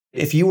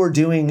If you are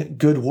doing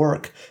good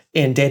work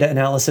in data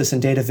analysis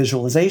and data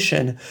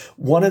visualization,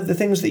 one of the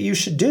things that you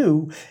should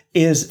do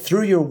is,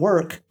 through your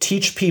work,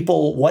 teach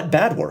people what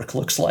bad work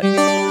looks like.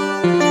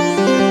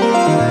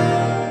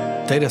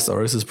 Data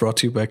Stories is brought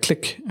to you by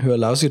Qlik, who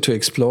allows you to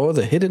explore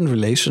the hidden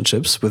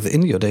relationships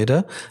within your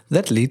data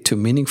that lead to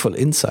meaningful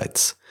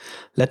insights.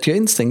 Let your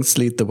instincts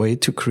lead the way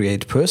to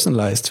create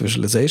personalized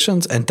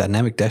visualizations and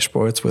dynamic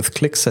dashboards with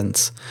Qlik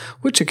Sense,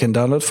 which you can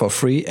download for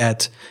free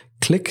at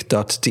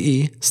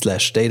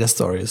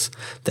qlik.de/datastories.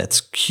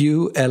 That's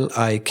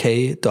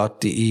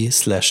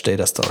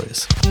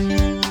qlik.de/datastories.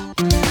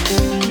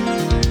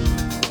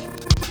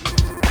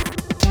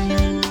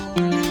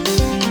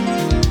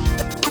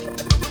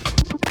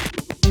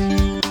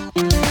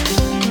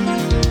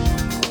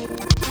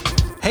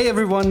 Hey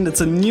everyone,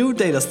 it's a new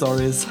Data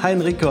Stories. Hi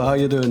Enrico, how are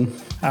you doing?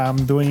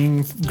 I'm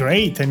doing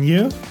great, and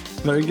you?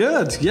 Very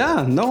good.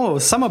 Yeah, no,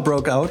 summer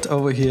broke out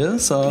over here,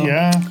 so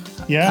yeah.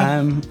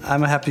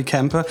 I'm a happy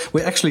camper.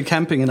 We're actually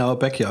camping in our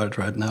backyard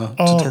right now.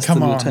 Oh, to test come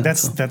the new on, tent,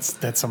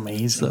 that's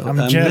amazing. So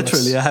I'm jealous.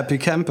 Literally a happy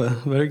camper.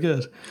 Very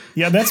good.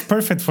 Yeah, that's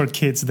perfect for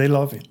kids. They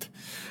love it.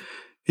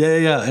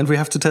 Yeah, and we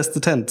have to test the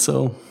tent.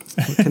 So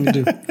what can you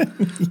do?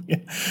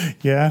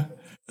 Yeah.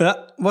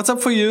 What's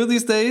up for you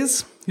these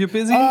days? You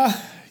busy?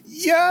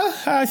 Yeah,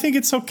 I think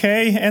it's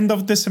okay. End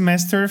of the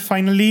semester,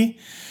 finally.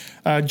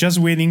 Just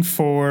waiting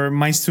for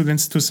my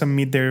students to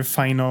submit their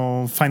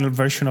final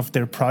version of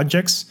their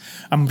projects.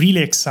 I'm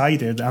really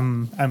excited.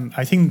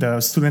 I think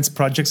the students'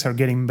 projects are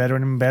getting better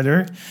and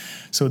better.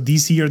 So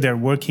this year they're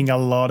working a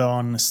lot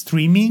on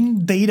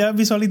streaming data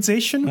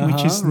visualization,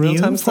 which is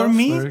new for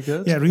me. Very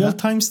good. Yeah,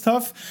 real-time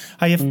stuff.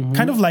 I have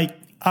kind of like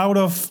out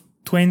of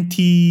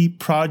 20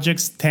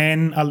 projects,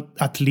 10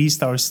 at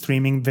least are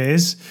streaming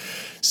viz.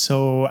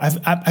 So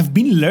I've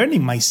been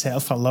learning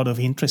myself a lot of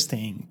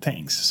interesting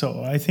things.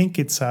 So I think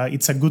it's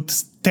a good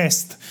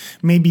test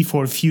maybe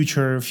for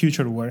future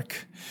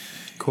work.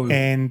 Cool.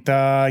 And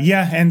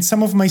and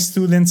some of my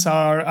students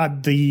are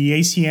at the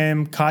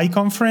ACM CHI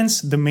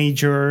conference, the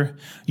major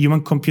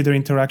human-computer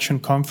interaction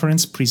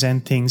conference,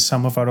 presenting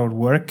some of our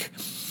work.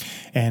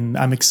 And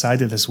I'm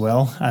excited as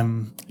well.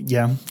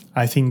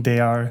 I think they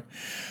are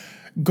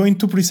going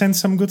to present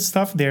some good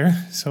stuff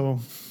there. So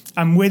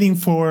I'm waiting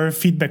for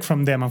feedback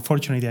from them.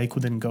 Unfortunately, I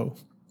couldn't go.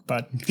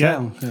 But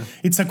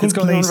it's a cool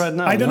place. Right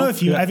now, I don't know if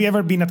have you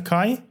ever been at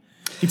CHI?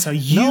 It's a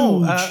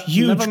huge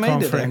never made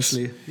conference.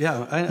 It, actually.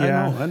 Yeah,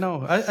 I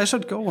know. I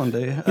should go one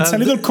day. It's a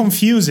little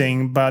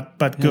confusing, but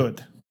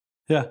good.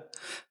 Yeah.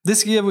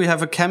 This year we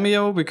have a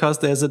cameo because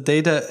there's a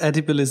data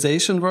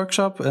edibilization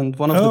workshop, and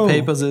one of the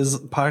papers is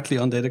partly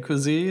on data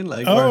cuisine.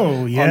 Like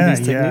on these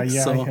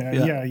techniques.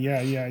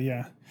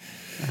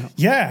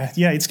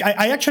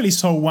 I actually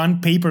saw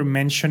one paper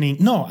mentioning,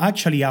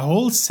 a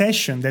whole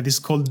session that is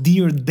called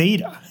Dear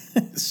Data.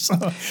 That's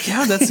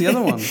the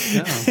other one.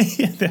 Yeah. Look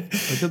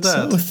at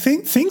that. So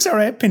things are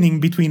happening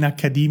between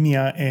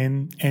academia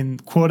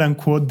and quote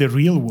unquote the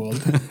real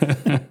world.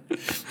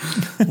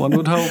 One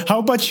would hope. How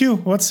about you?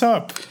 What's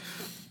up?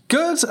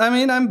 Good. I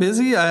mean, I'm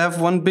busy. I have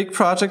one big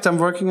project I'm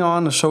working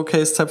on, a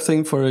showcase type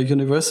thing for a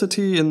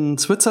university in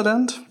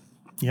Switzerland.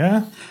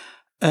 Yeah.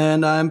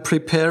 And I'm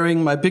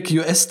preparing my big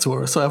US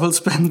tour. So I will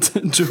spend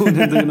June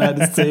in the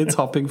United States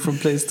hopping from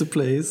place to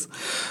place.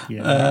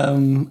 Yeah.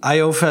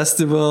 I/O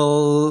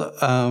Festival,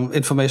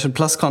 Information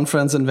Plus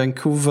conference in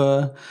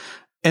Vancouver.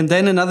 And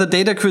then another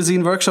data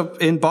cuisine workshop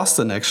in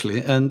Boston,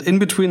 actually. And in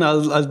between,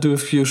 I'll do a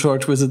few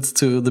short visits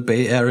to the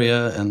Bay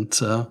Area and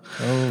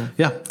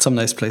some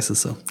nice places.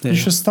 So you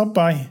should stop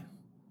by.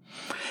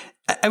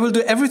 I will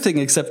do everything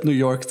except New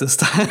York this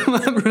time.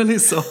 I'm really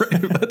sorry,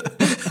 but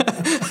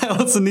I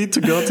also need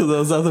to go to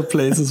those other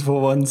places for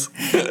once.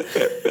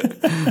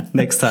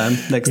 Next time,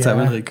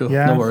 Enrico.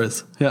 Yeah. No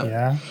worries.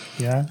 Yeah.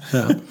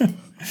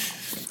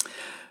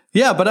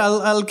 Yeah, but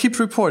I'll keep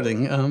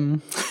reporting.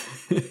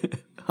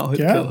 How it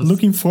goes.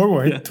 Looking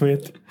forward to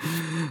it.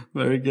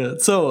 Very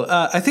good. So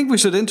I think we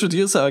should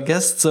introduce our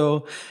guest.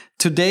 So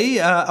today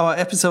our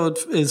episode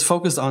is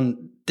focused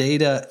on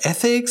data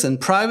ethics and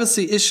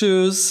privacy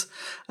issues.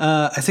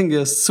 I think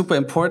it's super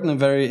important, a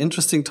very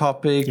interesting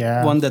topic,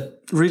 one that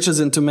reaches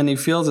into many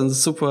fields and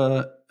is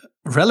super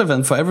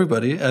relevant for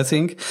everybody, I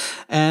think.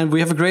 And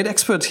we have a great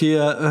expert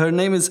here. Her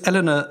name is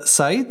Eleanor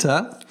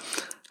Saita.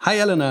 Hi,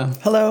 Eleanor.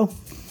 Hello.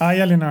 Hi,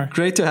 Eleanor.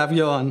 Great to have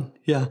you on.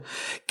 Yeah.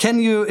 Can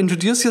you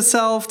introduce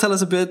yourself? Tell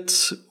us a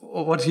bit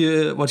what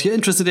you're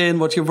interested in,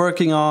 what you're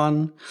working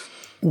on.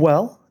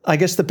 Well, I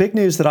guess the big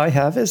news that I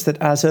have is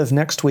that as of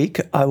next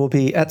week, I will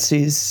be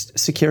Etsy's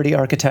security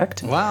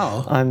architect.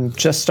 Wow. I'm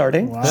just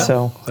starting,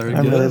 so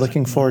I'm really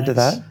looking forward to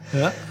that.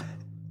 Yeah.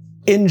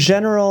 In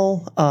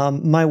general,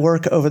 my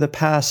work over the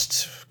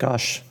past,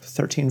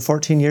 13,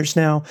 14 years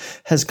now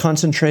has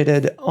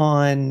concentrated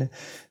on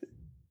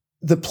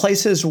the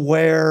places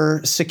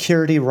where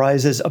security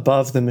rises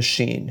above the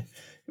machine,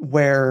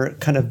 where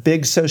kind of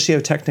big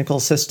socio-technical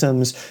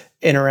systems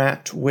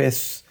interact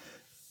with,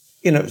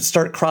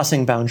 start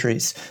crossing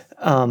boundaries.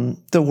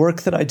 The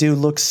work that I do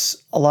looks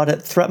a lot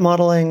at threat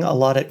modeling, a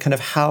lot at kind of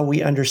how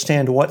we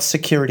understand what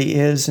security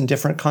is in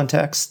different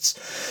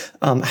contexts,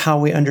 how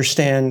we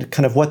understand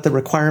kind of what the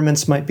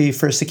requirements might be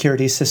for a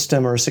security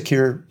system or a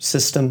secure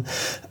system,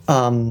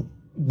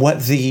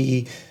 what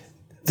the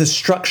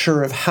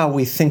structure of how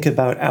we think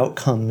about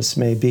outcomes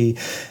may be.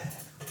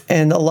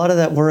 And a lot of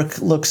that work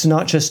looks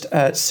not just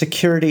at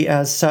security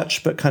as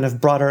such, but kind of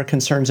broader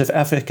concerns of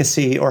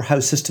efficacy or how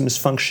systems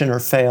function or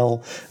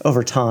fail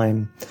over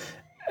time.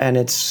 And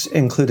it's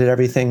included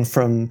everything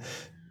from,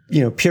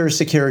 pure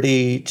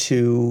security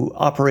to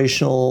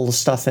operational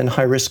stuff in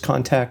high-risk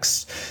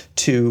contexts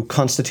to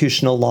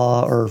constitutional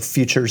law or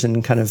futures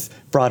and kind of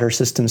broader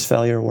systems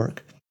failure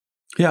work.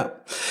 Yeah,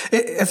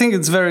 I think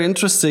it's very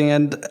interesting,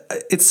 and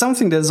it's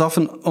something that is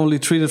often only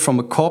treated from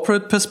a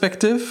corporate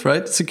perspective,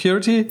 right?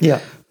 Security. Yeah.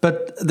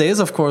 But there is,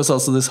 of course,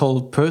 also this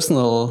whole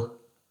personal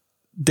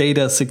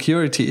data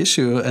security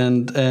issue,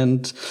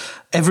 and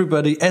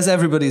everybody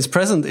is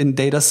present in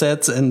data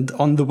sets and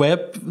on the web,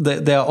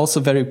 there are also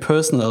very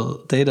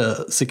personal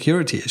data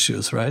security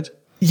issues, right?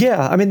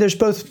 Yeah, I mean, there's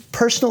both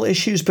personal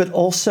issues, but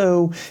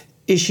also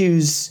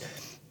issues.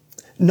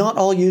 Not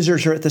all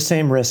users are at the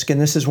same risk, and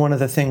this is one of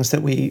the things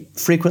that we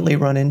frequently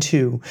run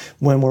into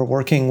when we're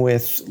working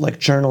with like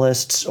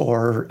journalists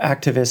or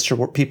activists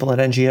or people at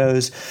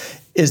NGOs,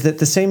 is that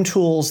the same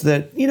tools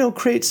that,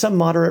 create some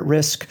moderate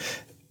risk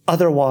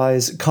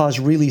otherwise cause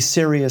really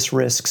serious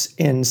risks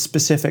in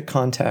specific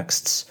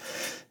contexts.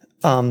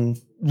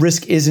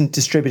 Risk isn't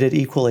distributed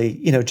equally,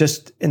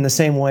 just in the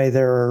same way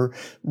there are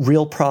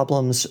real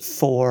problems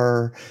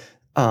for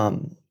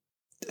women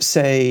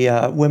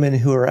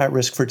who are at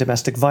risk for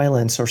domestic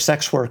violence or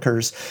sex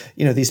workers.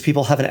 These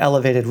people have an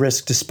elevated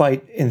risk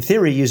despite, in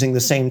theory, using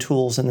the same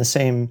tools and the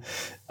same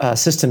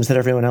systems that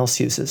everyone else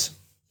uses.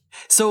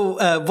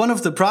 So one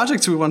of the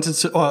projects we wanted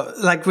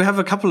to, we have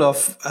a couple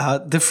of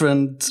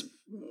different,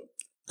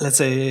 let's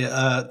say,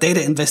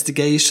 data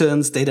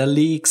investigations, data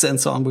leaks, and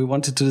so on. We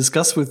wanted to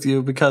discuss with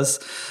you because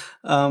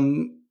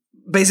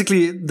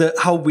basically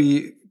how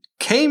we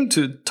came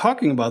to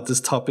talking about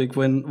this topic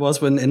when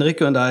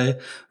Enrico and I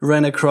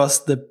ran across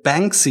the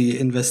Banksy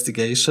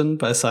investigation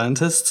by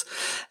scientists,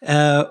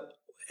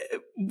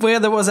 where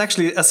there was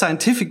actually a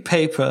scientific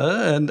paper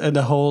and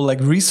a whole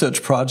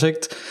research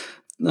project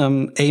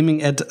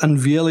aiming at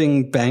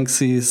unveiling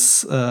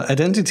Banksy's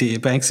identity.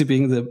 Banksy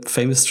being the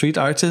famous street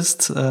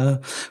artist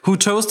who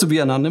chose to be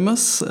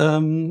anonymous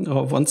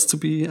or wants to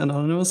be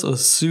anonymous or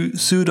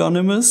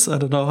pseudonymous. I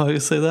don't know how you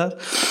say that.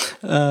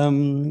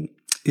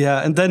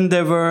 And then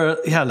there were,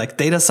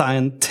 data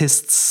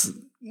scientists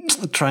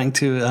trying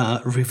to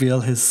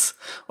reveal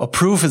or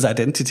prove his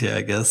identity,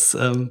 I guess.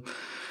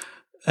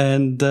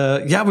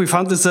 We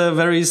found this a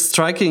very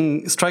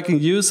striking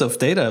use of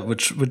data,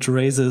 which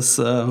raises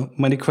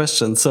many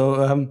questions.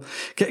 So,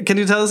 can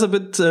you tell us a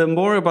bit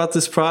more about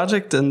this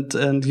project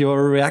and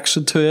your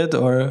reaction to it,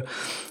 or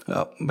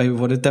maybe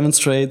what it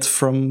demonstrates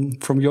from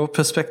your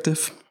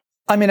perspective?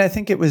 I mean, I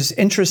think it was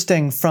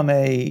interesting from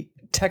a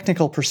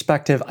technical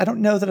perspective. I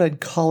don't know that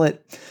I'd call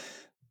it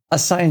a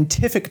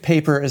scientific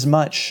paper as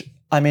much.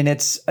 I mean,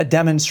 it's a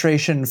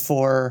demonstration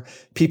for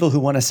people who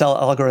want to sell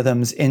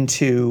algorithms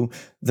into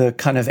the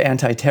kind of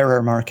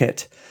anti-terror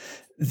market.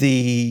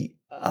 The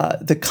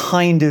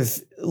kind of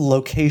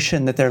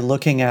location that they're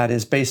looking at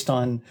is based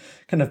on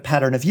kind of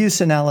pattern of use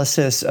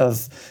analysis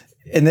of,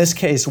 in this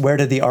case, where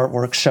did the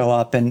artwork show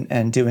up,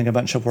 and doing a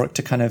bunch of work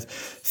to kind of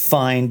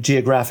find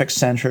geographic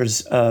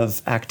centers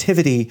of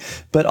activity.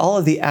 But all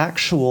of the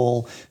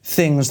actual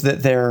things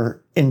that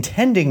they're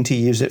intending to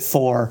use it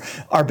for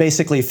are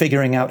basically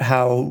figuring out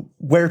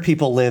where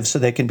people live so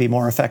they can be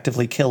more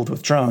effectively killed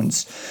with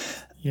drones.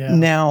 Yeah.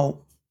 Now,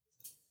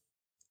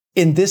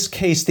 in this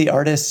case, the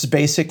artists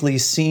basically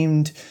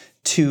seemed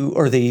to,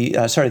 or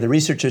the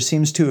researcher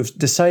seems to have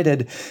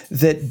decided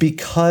that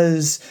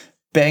because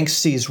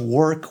Banksy's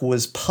work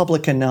was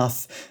public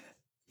enough,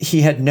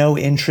 he had no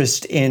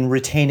interest in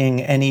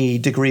retaining any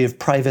degree of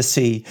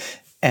privacy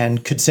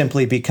and could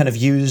simply be kind of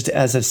used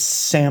as a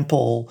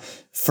sample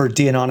for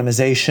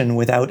de-anonymization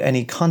without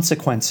any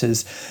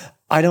consequences.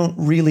 I don't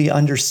really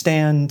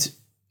understand,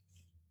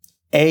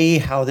 A,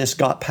 how this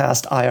got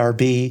past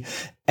IRB,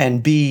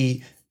 and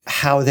B,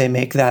 how they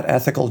make that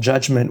ethical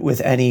judgment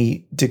with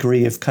any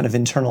degree of kind of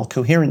internal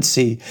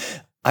coherency.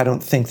 I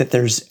don't think that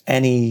there's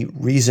any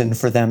reason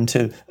for them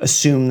to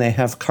assume they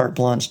have carte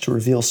blanche to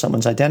reveal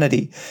someone's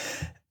identity.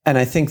 And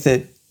I think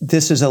that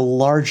this is a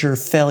larger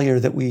failure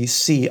that we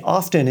see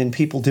often in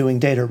people doing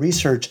data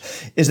research,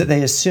 is that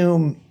they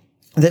assume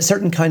that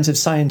certain kinds of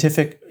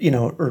scientific,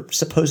 or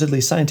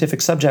supposedly scientific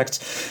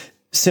subjects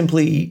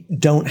simply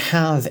don't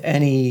have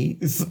any,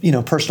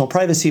 personal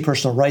privacy,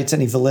 personal rights,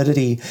 any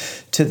validity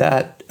to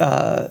that,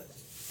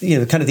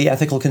 kind of the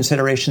ethical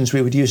considerations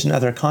we would use in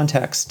other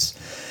contexts.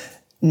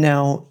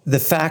 Now, the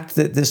fact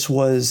that this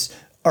was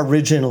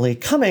originally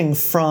coming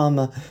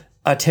from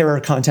a terror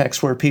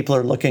context where people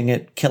are looking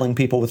at killing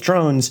people with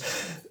drones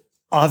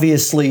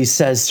obviously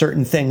says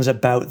certain things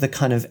about the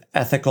kind of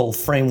ethical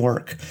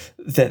framework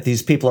that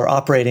these people are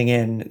operating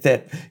in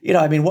that,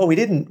 I mean, well, we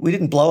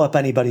didn't blow up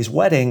anybody's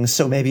wedding,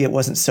 so maybe it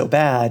wasn't so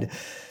bad.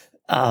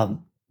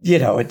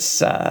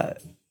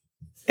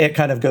 It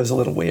kind of goes a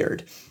little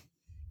weird.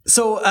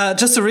 So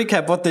just to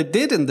recap, what they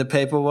did in the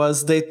paper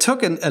was they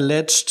took an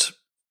alleged,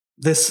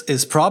 this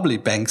is probably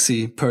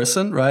Banksy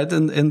person, right?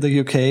 In the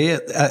UK,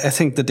 I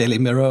think the Daily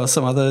Mirror or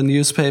some other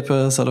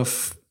newspaper sort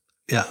of,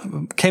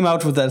 came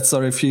out with that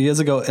story a few years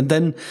ago, and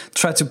then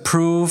tried to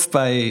prove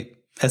by,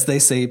 as they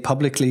say,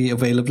 publicly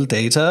available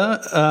data,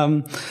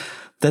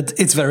 that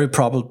it's very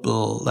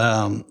probable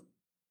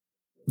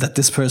that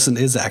this person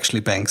is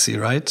actually Banksy,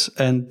 right?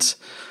 And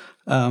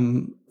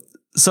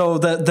so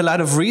the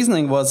line of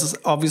reasoning was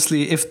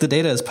obviously if the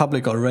data is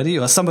public already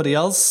or somebody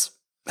else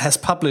has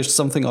published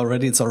something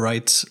already, it's all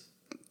right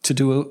to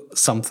do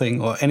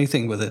something or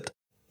anything with it.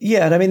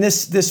 Yeah, and I mean,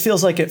 this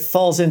feels like it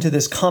falls into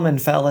this common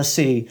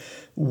fallacy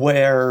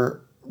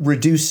where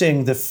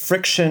reducing the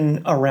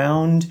friction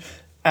around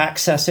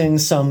accessing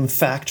some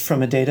fact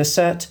from a data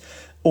set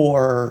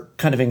or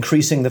kind of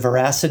increasing the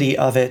veracity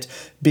of it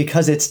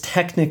because it's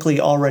technically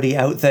already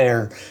out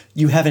there,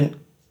 you haven't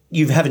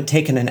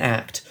taken an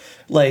act.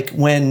 Like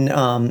when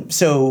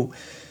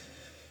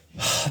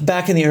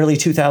back in the early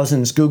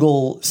 2000s,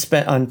 Google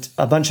spent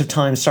a bunch of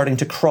time starting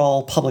to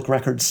crawl public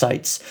record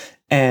sites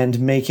and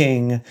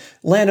making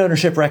land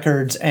ownership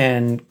records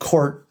and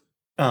court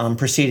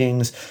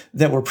proceedings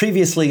that were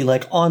previously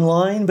like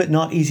online but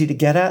not easy to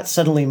get at,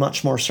 suddenly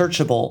much more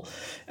searchable.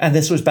 And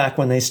this was back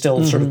when they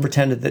still sort of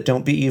pretended that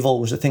don't be evil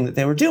was a thing that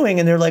they were doing.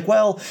 And they're like,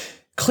 well,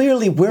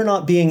 clearly we're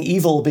not being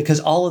evil because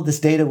all of this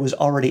data was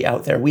already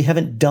out there. We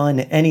haven't done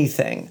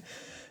anything.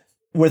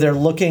 Where they're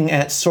looking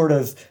at sort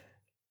of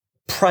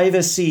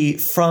privacy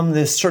from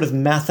this sort of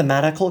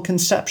mathematical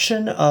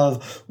conception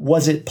of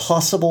was it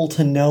possible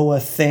to know a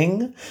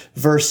thing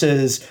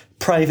versus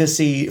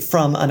privacy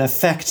from an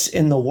effects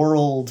in the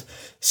world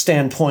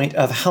standpoint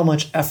of how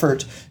much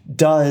effort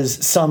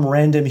does some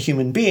random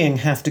human being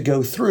have to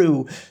go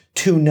through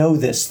to know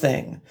this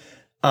thing.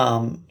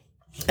 And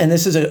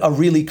this is a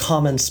really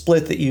common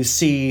split that you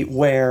see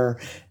where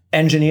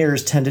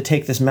engineers tend to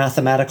take this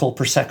mathematical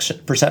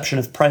perception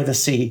of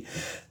privacy,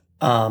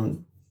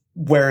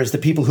 whereas the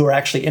people who are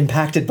actually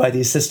impacted by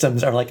these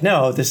systems are like,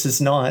 no, this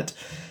is not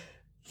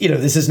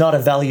a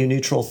value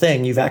neutral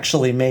thing. You've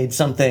actually made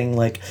something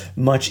like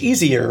much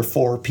easier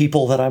for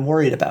people that I'm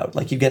worried about.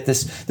 Like you get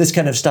this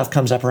kind of stuff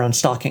comes up around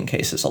stalking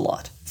cases a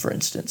lot, for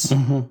instance.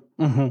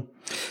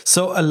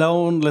 So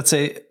alone, let's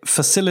say,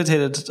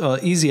 facilitated or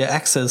easier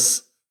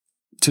access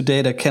to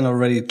data can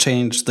already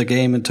change the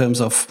game in terms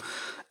of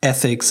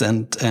ethics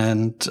and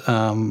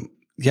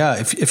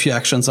if your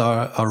actions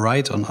are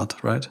right or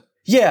not, right?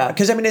 Yeah,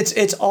 because I mean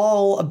it's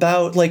all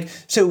about like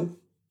so.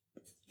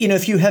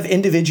 If you have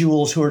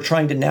individuals who are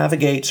trying to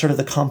navigate sort of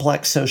the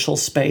complex social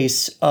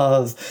space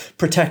of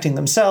protecting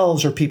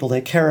themselves or people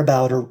they care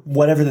about or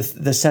whatever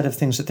the set of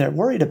things that they're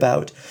worried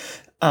about,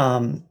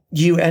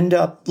 you end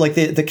up like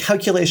the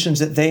calculations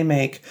that they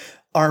make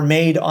are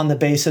made on the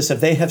basis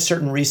of they have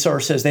certain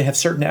resources, they have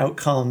certain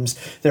outcomes,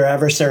 their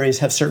adversaries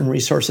have certain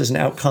resources and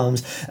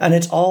outcomes, and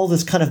it's all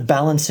this kind of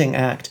balancing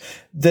act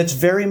that's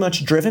very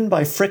much driven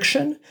by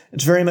friction.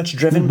 It's very much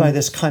driven by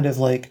this kind of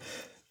like,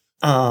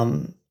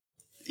 what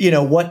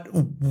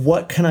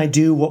can I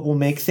do? What will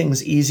make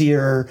things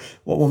easier?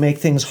 What will make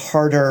things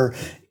harder?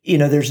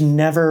 There's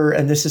never,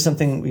 and this is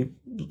something we've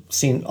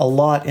seen a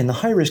lot in the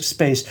high risk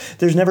space,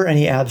 there's never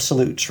any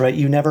absolutes, right?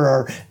 You never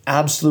are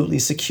absolutely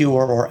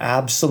secure or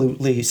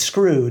absolutely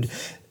screwed.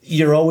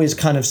 You're always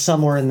kind of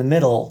somewhere in the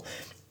middle.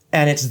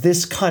 And it's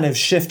this kind of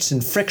shifts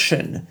and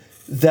friction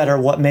that are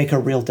what make a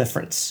real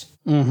difference.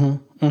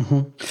 Coming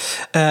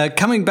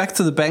back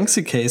to the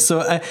Banksy case,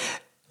 so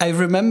I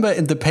remember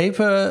in the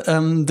paper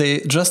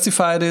they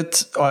justified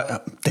it, or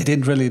they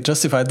didn't really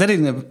justify it. They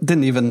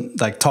didn't even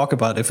like talk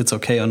about if it's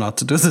okay or not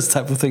to do this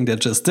type of thing. They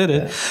just did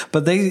it. Yeah.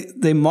 But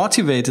they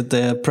motivated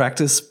their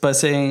practice by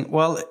saying,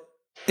 well,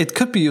 it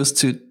could be used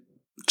to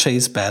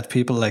chase bad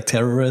people like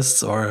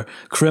terrorists or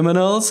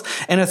criminals.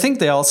 And I think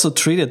they also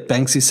treated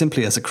Banksy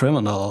simply as a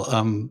criminal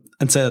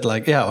and said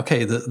like, yeah,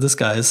 okay, this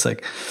guy is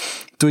like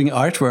doing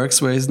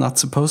artworks where he's not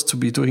supposed to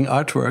be doing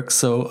artwork.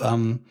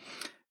 So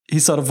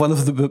he's sort of one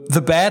of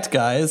the bad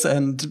guys,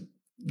 and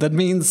that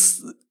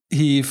means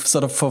he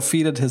sort of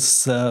forfeited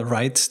his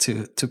right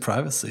to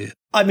privacy.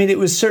 I mean, it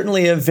was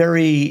certainly a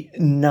very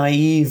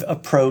naive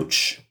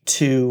approach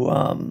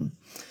to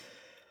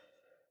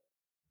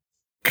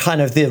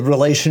kind of the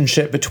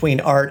relationship between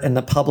art and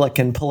the public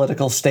and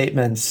political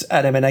statements.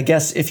 And I mean, I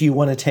guess if you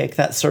want to take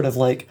that sort of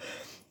like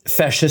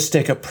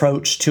fascistic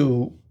approach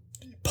to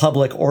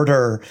public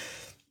order,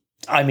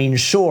 I mean,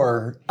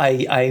 sure,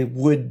 I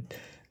would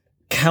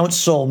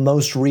counsel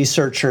most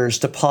researchers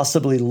to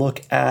possibly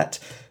look at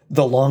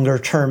the longer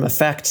term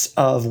effects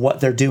of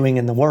what they're doing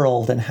in the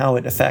world and how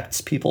it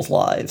affects people's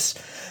lives.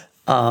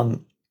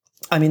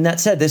 I mean, that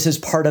said, this is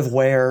part of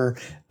where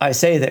I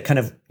say that kind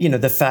of,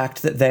 the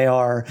fact that they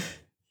are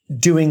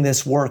doing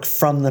this work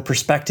from the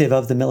perspective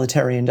of the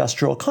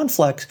military-industrial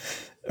complex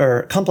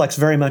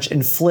very much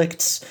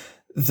inflicts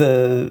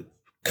the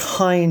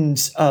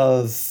kinds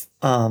of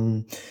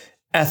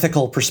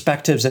ethical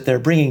perspectives that they're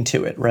bringing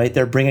to it, right?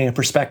 They're bringing a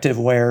perspective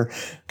where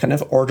kind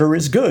of order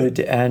is good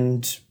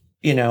and,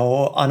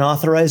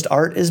 unauthorized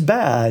art is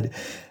bad.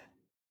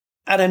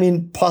 And I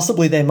mean,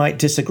 possibly they might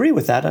disagree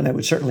with that, and I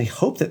would certainly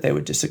hope that they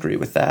would disagree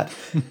with that.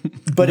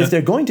 But if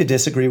they're going to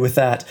disagree with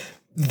that,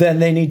 then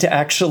they need to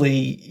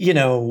actually,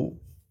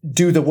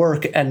 do the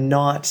work and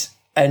not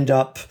end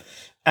up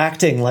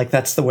acting like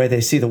that's the way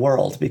they see the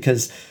world,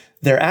 because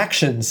their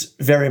actions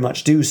very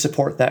much do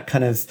support that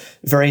kind of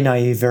very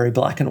naive, very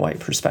black and white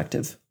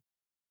perspective.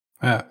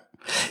 Yeah.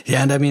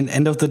 Yeah, and I mean,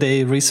 end of the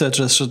day,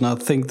 researchers should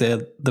not think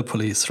they're the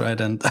police,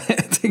 right? And I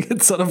think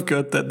it's sort of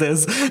good that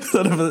there's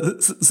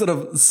sort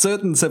of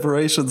certain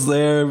separations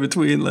there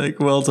between like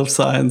worlds of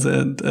science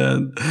and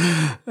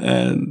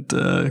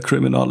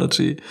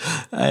criminology.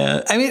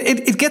 I mean,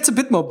 it gets a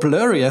bit more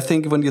blurry, I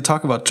think, when you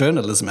talk about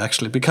journalism,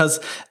 actually, because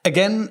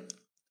again,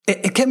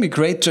 it can be a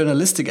great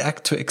journalistic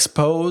act to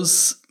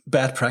expose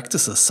bad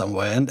practices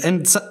somewhere,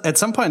 and at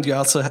some point you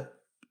also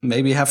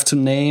maybe have to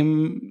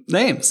name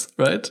names,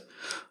 right?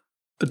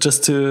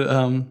 Just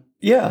to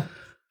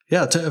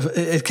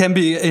it can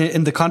be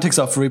in the context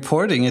of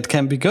reporting. It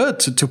can be good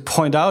to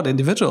point out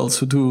individuals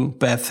who do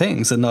bad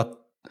things and not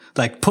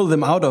like pull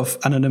them out of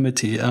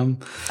anonymity.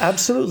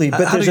 Absolutely,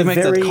 but how do you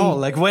make that call?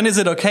 Like, when is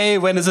it okay?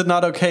 When is it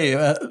not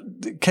okay?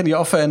 Can you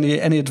offer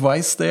any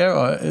advice there,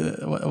 or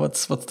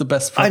what's the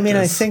best practice? I mean,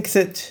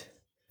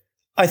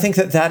 I think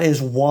that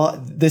is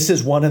this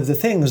is one of the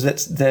things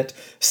that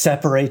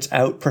separates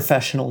out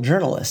professional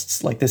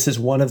journalists. Like, this is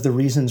one of the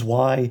reasons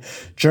why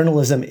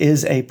journalism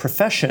is a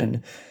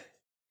profession,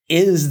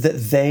 is that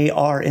they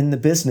are in the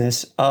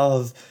business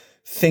of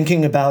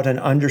thinking about and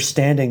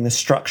understanding the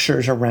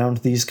structures around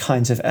these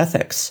kinds of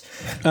ethics.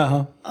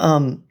 Uh-huh.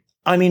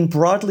 I mean,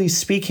 broadly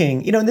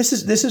speaking, and this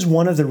is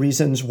one of the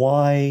reasons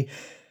why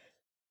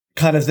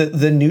kind of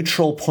the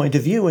neutral point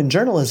of view in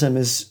journalism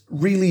is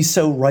really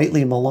so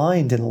rightly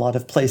maligned in a lot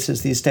of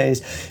places these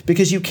days,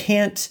 because you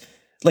can't,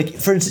 like,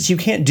 for instance, you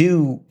can't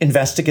do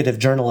investigative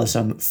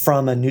journalism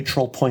from a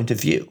neutral point of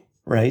view,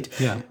 right?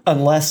 Yeah.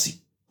 Unless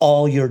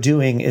all you're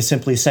doing is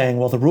simply saying,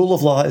 well, the rule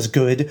of law is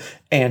good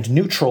and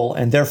neutral,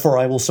 and therefore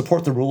I will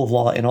support the rule of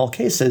law in all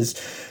cases,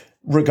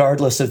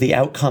 regardless of the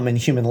outcome in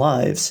human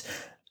lives.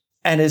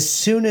 And as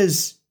soon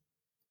as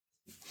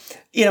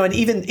and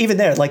even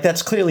there, like,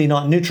 that's clearly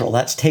not neutral.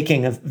 That's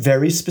taking a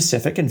very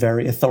specific and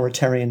very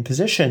authoritarian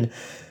position.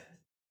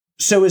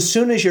 So as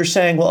soon as you're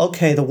saying, well,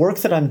 okay, the work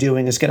that I'm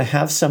doing is going to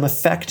have some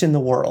effect in the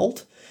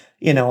world,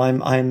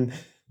 I'm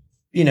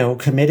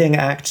committing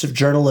acts of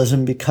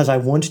journalism because I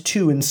want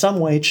to in some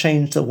way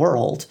change the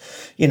world.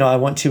 I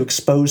want to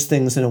expose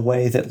things in a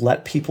way that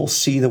let people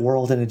see the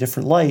world in a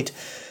different light.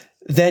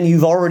 Then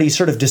you've already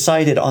sort of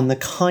decided on the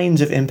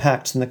kinds of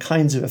impacts and the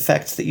kinds of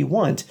effects that you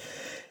want.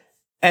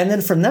 And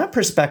then from that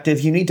perspective,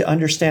 you need to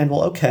understand,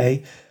 well,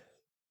 okay,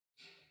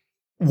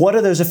 what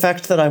are those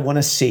effects that I want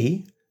to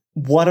see?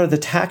 What are the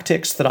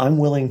tactics that I'm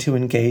willing to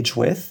engage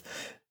with?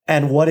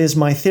 And what is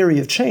my theory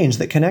of change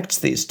that connects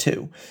these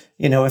two?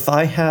 If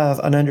I have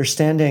an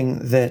understanding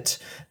that,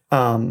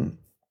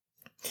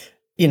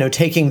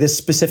 taking this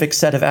specific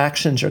set of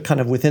actions are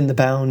kind of within the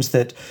bounds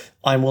that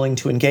I'm willing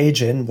to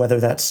engage in, whether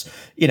that's,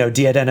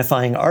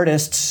 de-identifying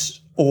artists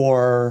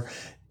or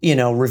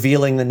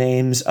revealing the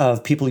names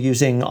of people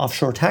using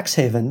offshore tax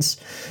havens,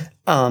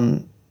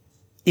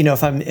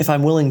 if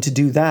I'm willing to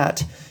do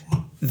that,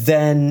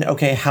 then,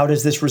 okay, how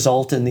does this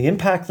result in the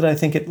impact that I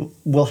think it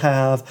will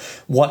have?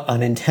 What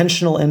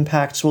unintentional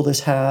impacts will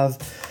this have?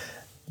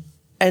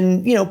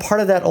 And,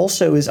 part of that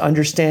also is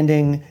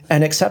understanding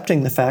and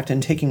accepting the fact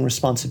and taking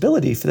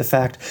responsibility for the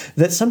fact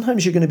that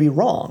sometimes you're going to be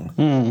wrong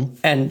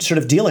and sort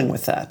of dealing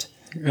with that,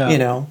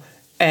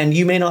 and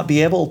you may not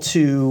be able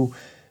to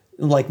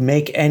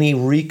make any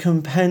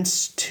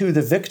recompense to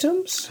the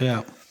victims.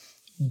 Yeah.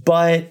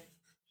 But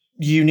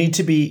you need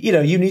to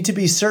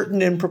be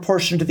certain in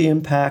proportion to the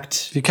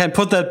impact. You can't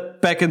put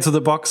that back into the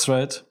box,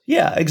 right?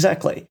 Yeah,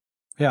 exactly.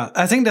 Yeah.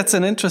 I think that's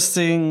an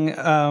interesting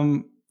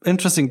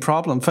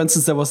problem. For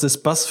instance, there was this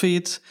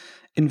BuzzFeed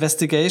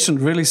investigation,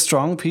 really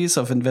strong piece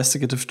of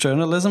investigative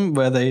journalism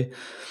where they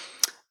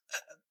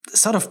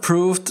sort of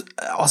proved,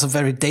 also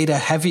very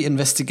data-heavy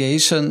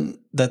investigation,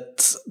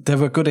 that there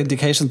were good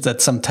indications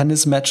that some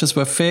tennis matches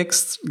were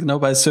fixed,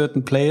 by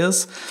certain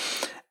players.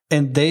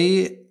 And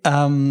they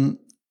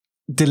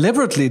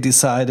deliberately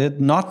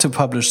decided not to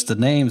publish the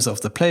names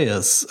of the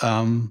players.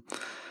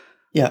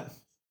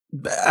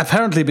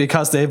 Apparently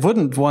because they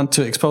wouldn't want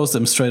to expose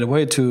them straight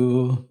away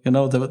to,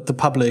 the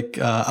public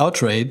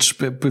outrage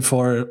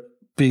before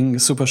being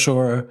super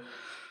sure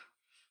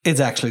it's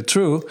actually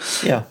true.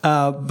 Yeah.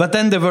 But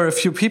then there were a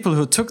few people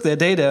who took their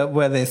data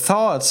where they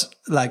thought,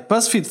 like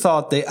BuzzFeed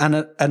thought they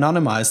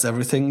anonymized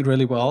everything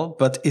really well,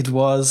 but it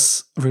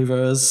was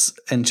reverse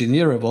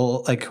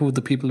engineerable, like who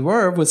the people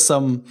were, with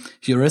some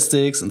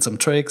heuristics and some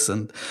tricks.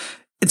 And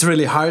it's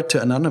really hard to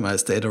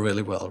anonymize data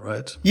really well,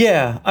 right?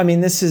 Yeah, I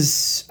mean, this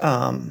is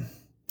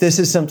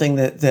something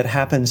that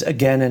happens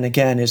again and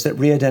again, is that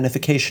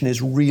re-identification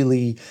is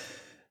really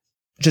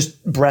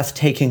just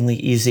breathtakingly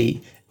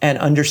easy, and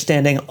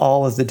understanding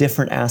all of the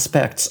different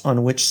aspects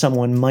on which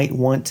someone might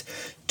want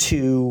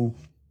to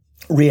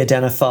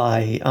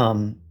re-identify,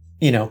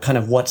 kind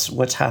of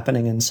what's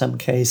happening in some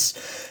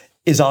case,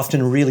 is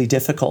often really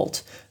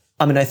difficult.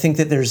 I mean, I think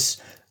that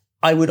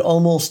I would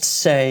almost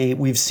say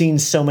we've seen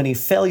so many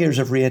failures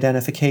of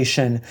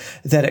re-identification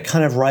that it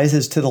kind of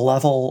rises to the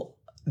level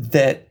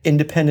that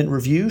independent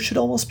review should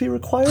almost be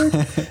required.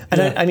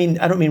 And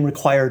I don't mean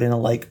required in a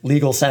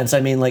legal sense. I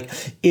mean,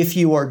 if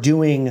you are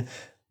doing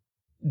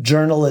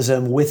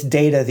journalism with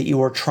data that you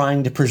are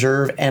trying to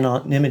preserve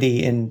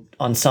anonymity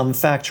on some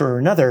factor or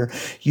another,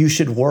 you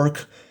should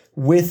work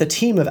with a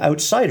team of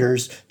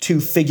outsiders to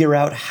figure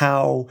out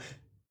how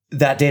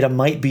that data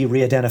might be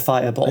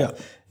re-identifiable.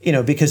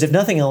 Yeah. Because if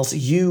nothing else,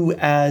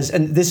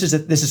 and this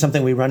is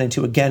something we run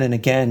into again and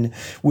again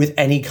with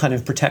any kind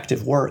of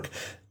protective work,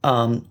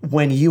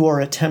 when you are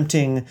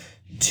attempting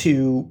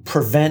to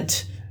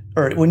prevent,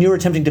 or when you're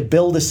attempting to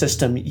build a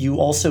system, you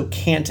also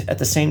can't at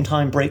the same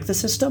time break the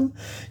system.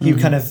 You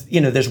kind of,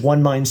 there's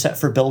one mindset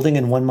for building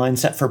and one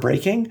mindset for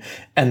breaking,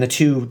 and the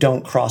two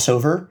don't cross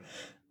over.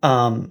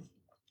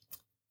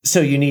 So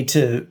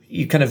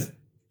you kind of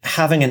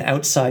having an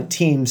outside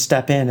team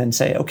step in and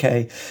say,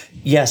 okay,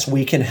 yes,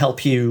 we can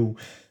help you,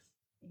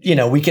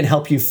 we can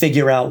help you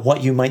figure out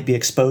what you might be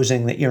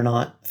exposing that you're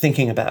not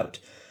thinking about.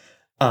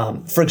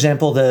 For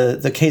example,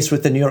 the case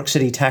with the New York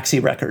City taxi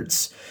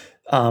records,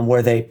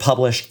 where they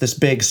published this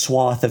big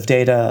swath of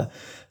data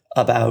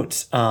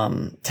about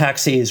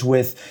taxis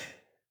with,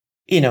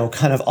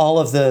 kind of all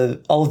of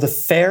the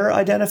fare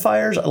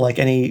identifiers, like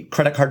any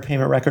credit card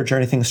payment records or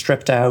anything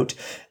stripped out,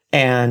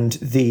 and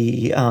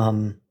the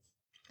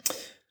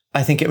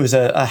I think it was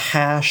a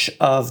hash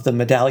of the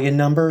medallion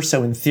number.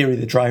 So in theory,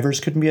 the drivers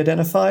couldn't be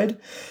identified.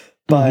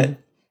 But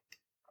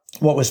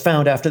what was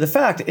found after the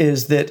fact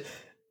is that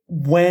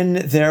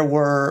when there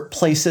were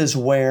places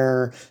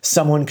where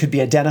someone could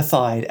be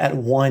identified at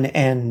one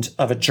end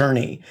of a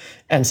journey,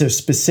 and so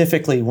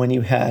specifically when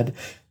you had,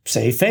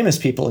 say, famous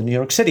people in New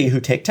York City who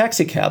take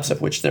taxi cabs,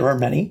 of which there are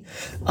many,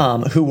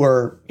 who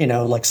were,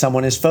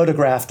 someone is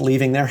photographed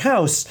leaving their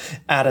house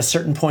at a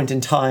certain point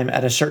in time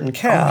at a certain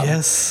cab. Oh,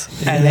 yes.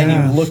 And then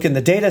you look in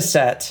the data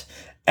set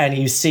and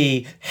you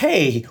see,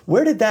 hey,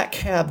 where did that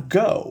cab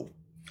go?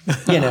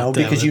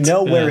 Because you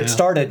know where it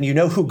started and you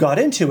know who got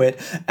into it.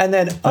 And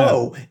then,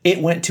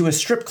 it went to a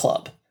strip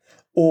club.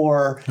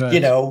 Or,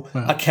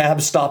 a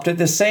cab stopped at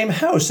this same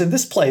house in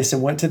this place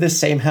and went to this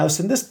same house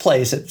in this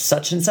place at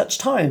such and such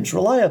times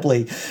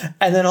reliably.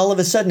 And then all of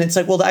a sudden it's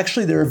like, well,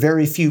 actually there are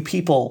very few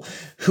people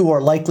who are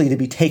likely to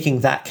be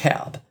taking that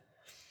cab,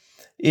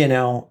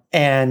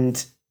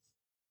 and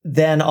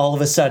then all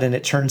of a sudden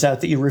it turns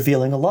out that you're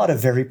revealing a lot of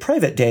very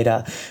private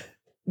data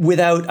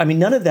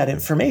none of that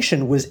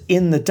information was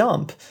in the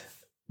dump,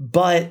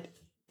 but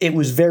it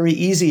was very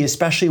easy,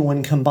 especially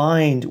when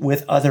combined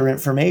with other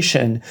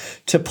information,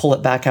 to pull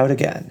it back out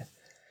again.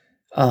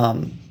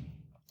 I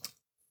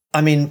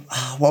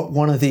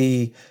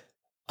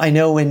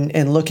know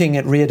in looking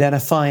at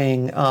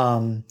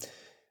re-identifying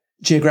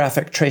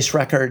geographic trace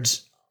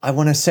records, I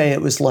want to say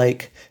it was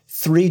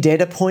 3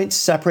 data points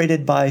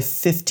separated by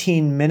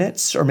 15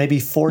 minutes, or maybe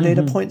 4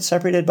 data points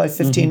separated by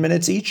 15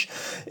 minutes each,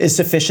 is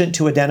sufficient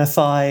to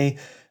identify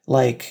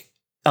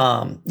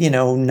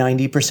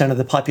 90% of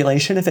the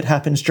population if it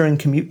happens during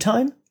commute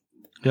time.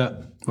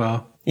 Yeah.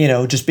 Wow.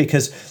 Just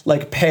because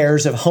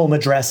pairs of home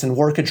address and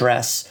work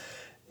address,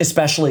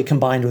 especially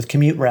combined with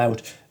commute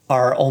route,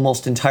 are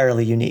almost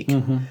entirely unique.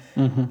 And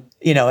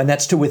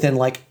that's to within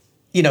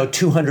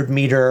 200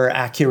 meter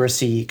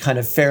accuracy, kind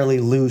of fairly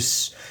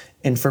loose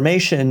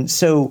information.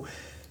 So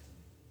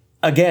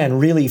again,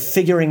 really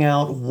figuring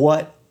out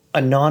what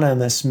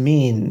anonymous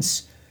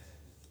means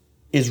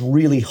is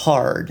really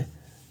hard.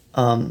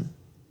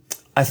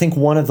 I think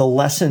one of the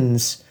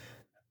lessons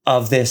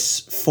of this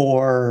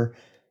for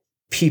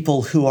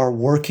people who are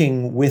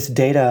working with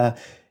data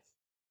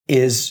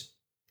is,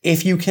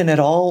 if you can at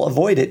all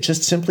avoid it,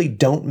 just simply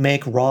don't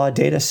make raw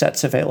data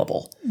sets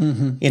available.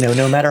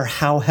 No matter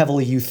how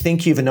heavily you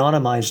think you've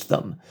anonymized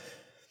them.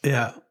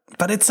 Yeah.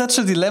 But it's such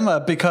a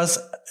dilemma because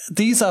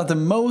these are the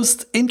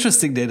most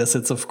interesting data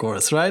sets, of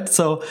course, right?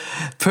 So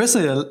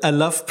personally, I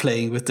love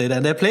playing with data,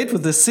 and I played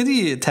with the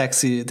city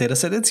taxi data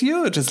set. It's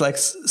huge. It's I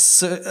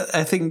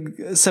think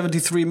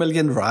 73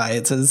 million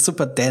rides, and it's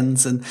super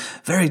dense and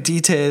very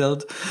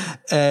detailed.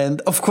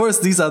 And of course,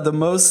 these are the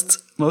most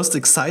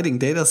exciting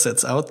data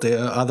sets out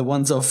there, are the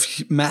ones of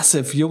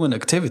massive human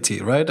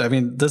activity, right? I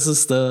mean, this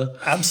is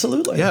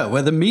absolutely,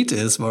 where the meat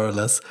is, more or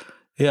less.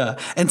 Yeah.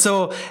 And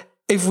so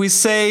if we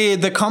say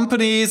the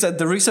companies and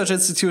the research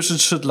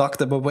institutions should lock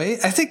them away,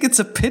 I think it's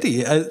a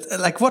pity.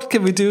 What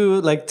can we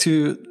do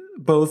to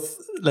both,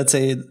 let's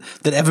say,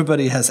 that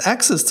everybody has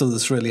access to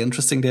this really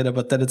interesting data,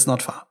 but that it's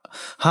not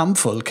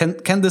harmful.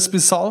 Can this be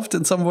solved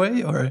in some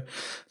way, or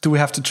do we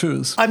have to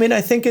choose? I mean,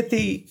 I think at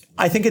the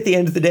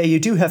end of the day, you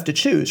do have to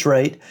choose,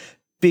 right?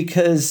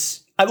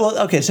 Because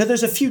so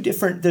there's a few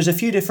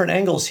different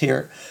angles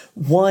here.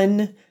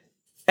 One,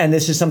 and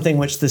this is something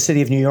which the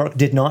city of New York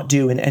did not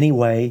do in any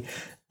way.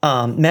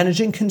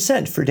 Managing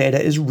consent for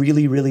data is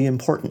really, really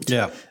important.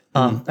 Yeah.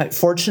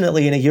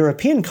 Fortunately, in a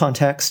European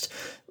context,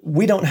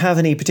 we don't have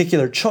any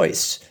particular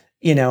choice.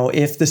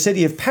 If the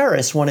city of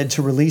Paris wanted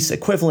to release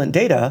equivalent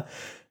data,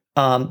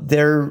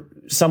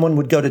 someone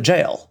would go to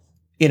jail.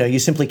 You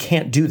simply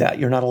can't do that.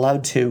 You're not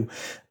allowed to,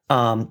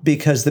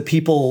 because the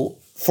people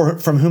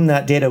from whom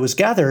that data was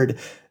gathered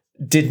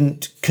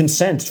didn't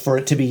consent for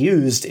it to be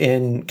used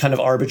in kind of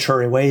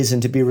arbitrary ways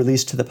and to be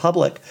released to the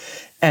public.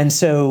 And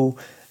so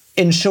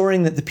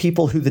ensuring that the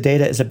people who the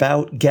data is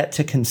about get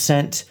to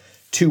consent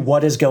to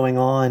what is going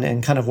on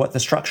and kind of what the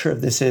structure of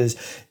this is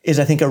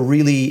I think a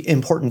really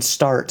important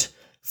start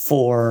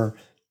for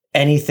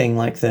anything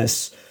like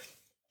this.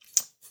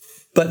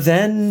 But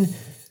then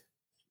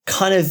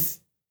kind of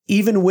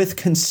even with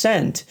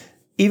consent,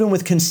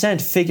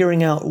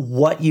 figuring out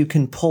what you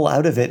can pull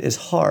out of it is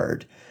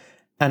hard.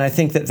 And I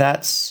think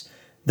that's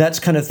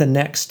kind of the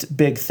next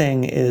big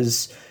thing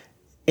is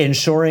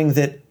ensuring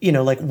that,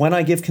 like when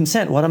I give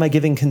consent, what am I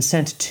giving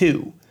consent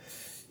to?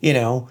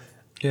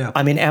 Yeah.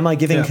 I mean, am I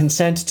giving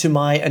consent to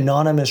my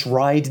anonymous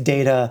ride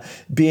data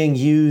being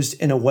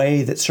used in a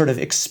way that sort of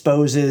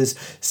exposes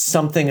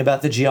something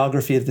about the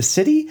geography of the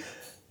city?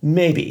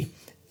 Maybe.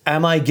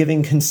 Am I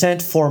giving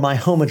consent for my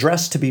home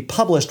address to be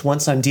published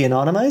once I'm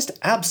de-anonymized?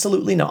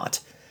 Absolutely not.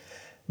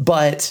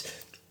 But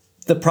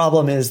the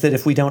problem is that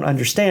if we don't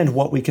understand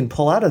what we can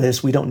pull out of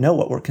this, we don't know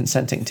what we're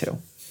consenting to.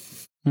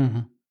 Mm-hmm.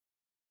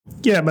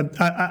 Yeah, but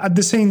at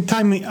the same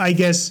time, I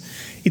guess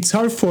it's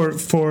hard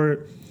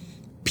for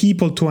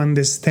people to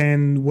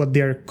understand what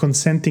they're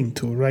consenting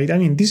to, right? I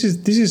mean, this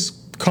is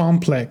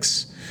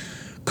complex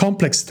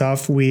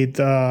stuff with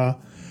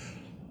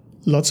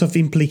lots of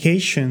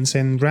implications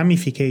and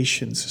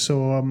ramifications.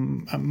 So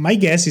my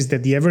guess is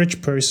that the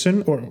average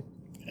person or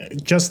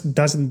just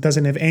doesn't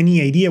have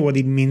any idea what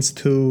it means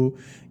to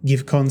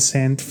give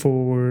consent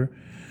for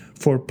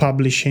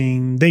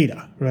publishing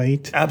data,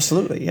 right?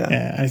 Absolutely,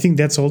 yeah. I think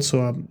that's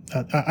also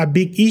a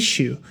big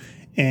issue.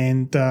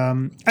 And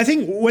I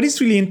think what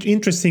is really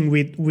interesting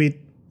with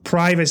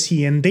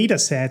privacy and data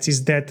sets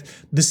is that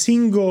the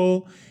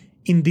single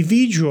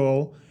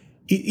individual,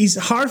 it is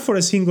hard for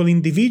a single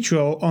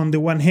individual on the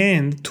one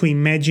hand to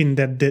imagine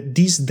that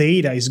this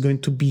data is going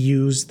to be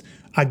used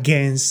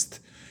against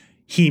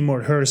him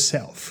or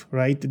herself,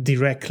 right,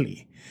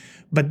 directly.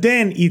 But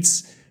then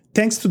it's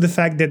thanks to the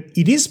fact that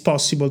it is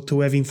possible to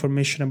have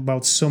information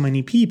about so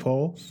many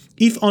people,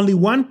 if only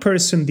one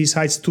person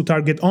decides to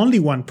target only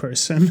one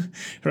person,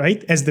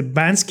 right, as the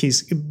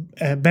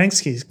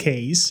Banksky's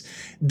case,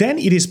 then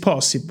it is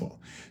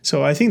possible.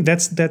 So I think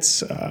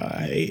that's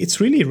it's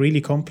really,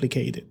 really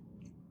complicated.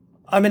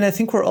 I mean, I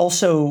think we're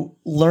also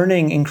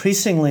learning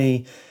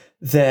increasingly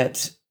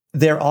that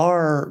there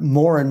are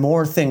more and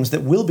more things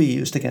that will be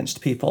used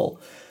against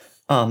people.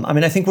 I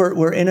mean, I think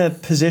we're in a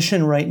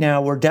position right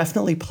now where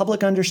definitely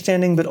public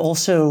understanding, but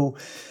also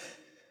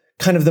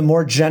kind of the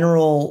more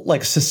general,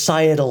 like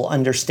societal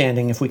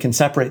understanding, if we can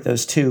separate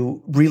those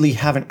two, really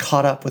haven't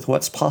caught up with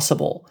what's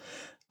possible.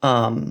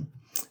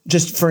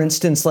 Just for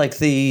instance, like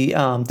the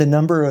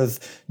number of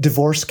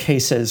divorce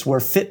cases where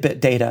Fitbit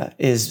data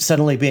is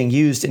suddenly being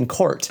used in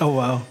court. Oh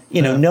wow!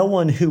 No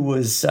one who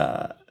was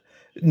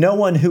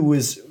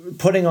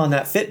putting on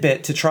that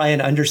Fitbit to try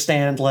and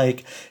understand,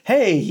 like,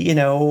 hey,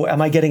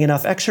 am I getting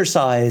enough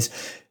exercise,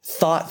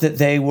 thought that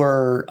they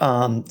were,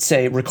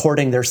 say,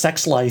 recording their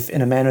sex life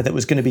in a manner that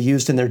was going to be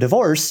used in their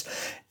divorce.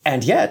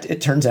 And yet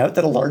it turns out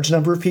that a large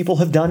number of people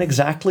have done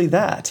exactly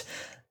that.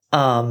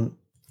 So,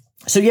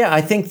 yeah, I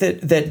think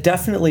that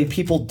definitely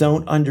people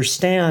don't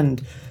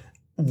understand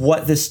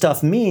what this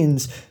stuff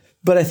means.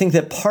 But I think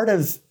that part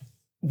of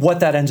what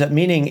that ends up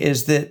meaning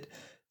is that,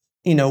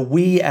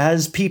 we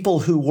as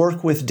people who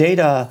work with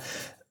data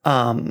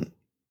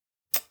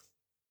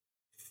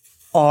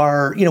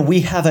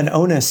we have an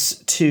onus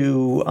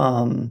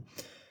to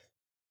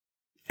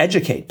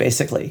educate,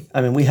 basically.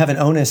 I mean, we have an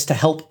onus to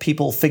help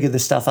people figure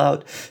this stuff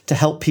out, to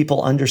help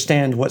people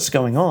understand what's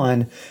going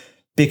on,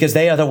 because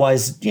they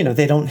otherwise,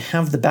 they don't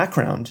have the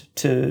background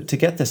to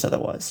get this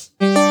otherwise.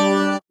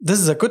 This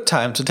is a good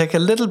time to take a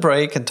little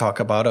break and talk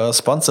about our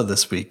sponsor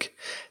this week.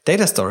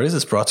 Data Stories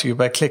is brought to you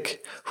by Qlik,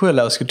 who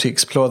allows you to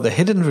explore the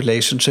hidden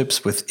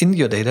relationships within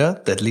your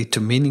data that lead to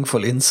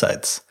meaningful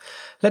insights.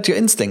 Let your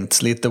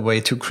instincts lead the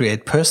way to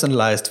create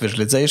personalized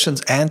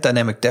visualizations and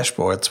dynamic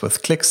dashboards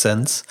with Qlik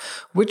Sense,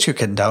 which you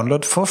can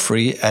download for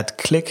free at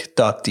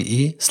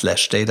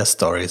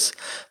qlik.de/datastories.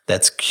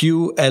 That's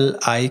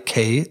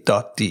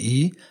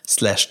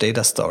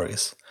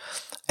qlik.de/datastories.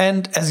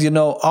 And as you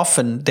know,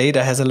 often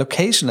data has a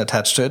location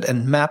attached to it,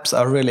 and maps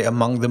are really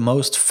among the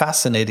most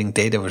fascinating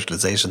data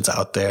visualizations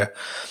out there.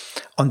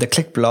 On the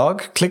Qlik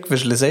blog, Qlik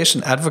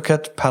visualization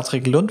advocate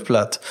Patrick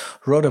Lundblad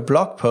wrote a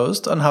blog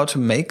post on how to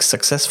make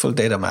successful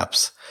data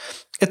maps.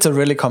 It's a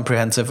really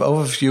comprehensive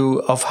overview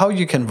of how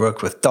you can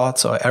work with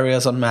dots or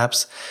areas on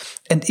maps,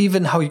 and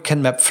even how you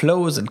can map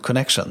flows and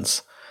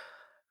connections.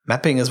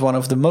 Mapping is one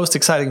of the most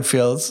exciting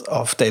fields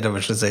of data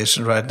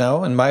visualization right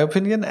now, in my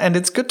opinion, and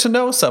it's good to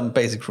know some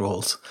basic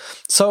rules.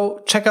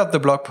 So check out the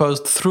blog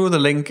post through the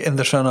link in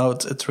the show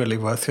notes. It's really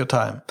worth your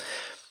time.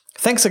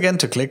 Thanks again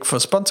to Qlik for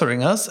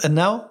sponsoring us, and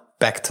now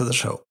back to the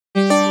show.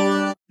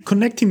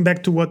 Connecting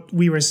back to what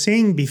we were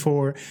saying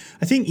before,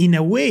 I think in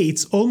a way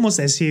it's almost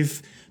as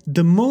if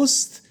the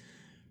most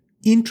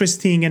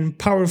interesting and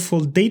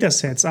powerful data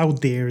sets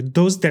out there,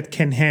 those that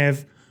can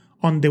have,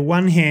 on the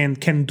one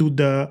hand, can do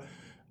the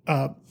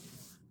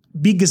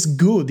biggest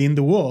good in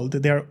the world,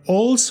 there are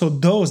also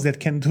those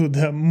that can do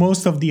the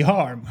most of the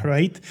harm,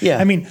 right? Yeah.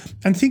 I mean,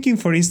 I'm thinking,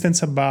 for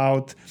instance,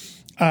 about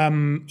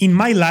in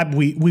my lab,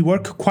 we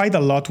work quite a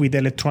lot with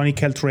electronic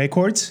health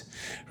records,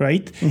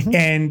 right? Mm-hmm.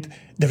 And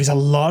there is a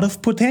lot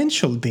of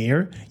potential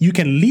there. You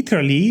can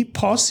literally,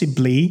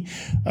 possibly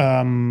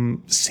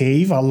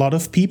save a lot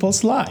of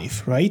people's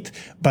life, right?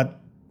 But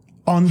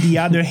on the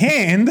other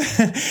hand,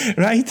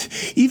 right,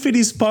 if it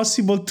is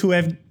possible to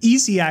have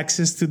easy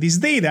access to this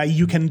data,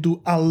 you can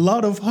do a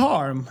lot of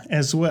harm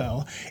as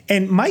well.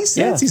 And my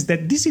sense is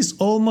that this is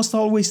almost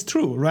always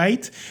true,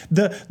 right?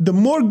 The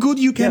more good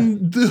you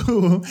can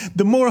do,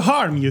 the more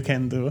harm you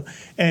can do.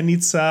 And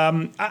it's,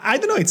 I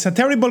don't know, it's a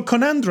terrible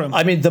conundrum.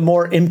 I mean, the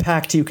more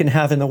impact you can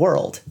have in the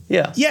world.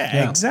 Yeah,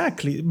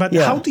 exactly. But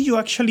how do you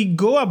actually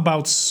go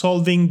about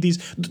solving this?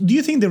 Do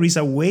you think there is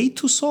a way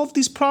to solve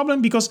this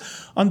problem? Because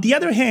on the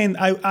other hand,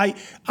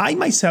 I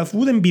myself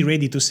wouldn't be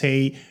ready to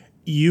say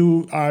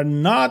you are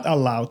not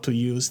allowed to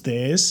use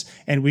this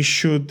and we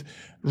should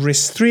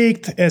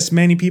restrict as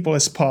many people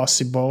as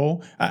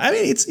possible. I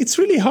mean, it's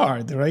really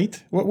hard,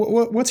 right?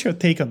 What's your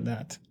take on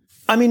that?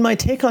 I mean, my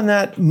take on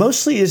that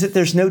mostly is that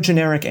there's no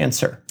generic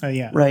answer.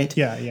 Right?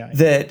 Yeah.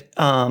 That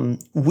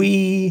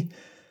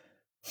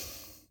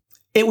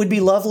it would be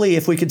lovely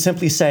if we could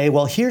simply say,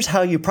 well, here's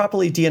how you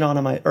properly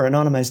de-anonymize or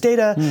anonymize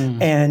data,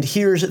 and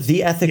here's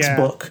the ethics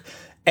book,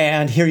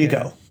 and here you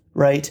go,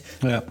 right?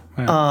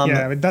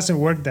 It doesn't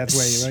work that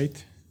way,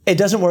 right? It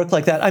doesn't work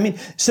like that. I mean,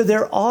 so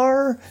there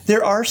are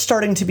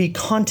starting to be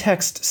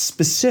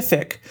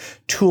context-specific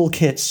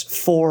toolkits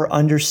for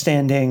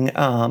understanding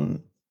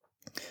kind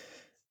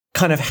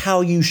of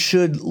how you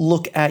should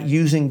look at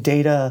using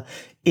data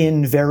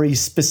in very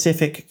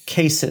specific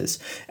cases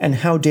and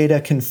how data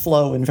can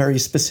flow in very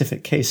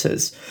specific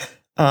cases.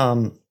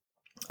 A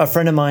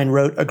friend of mine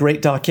wrote a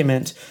great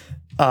document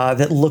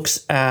that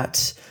looks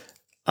at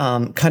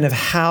kind of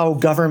how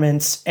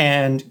governments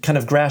and kind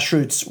of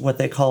grassroots, what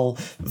they call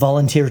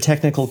volunteer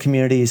technical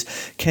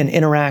communities, can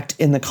interact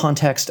in the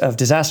context of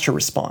disaster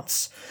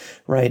response,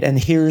 right? And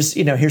here's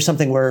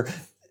something where,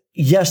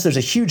 yes, there's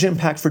a huge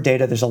impact for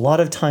data. There's a lot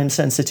of time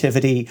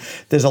sensitivity.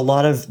 There's a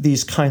lot of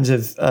these kinds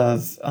of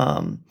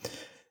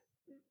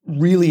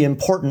really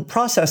important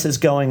processes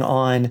going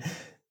on.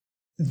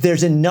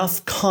 There's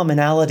enough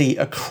commonality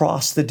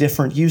across the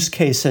different use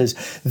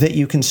cases that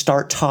you can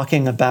start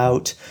talking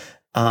about,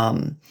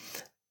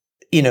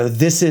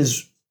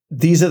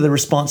 these are the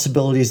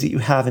responsibilities that you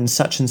have in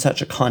such and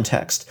such a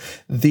context.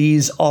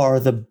 These are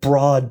the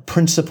broad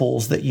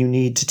principles that you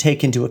need to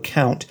take into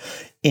account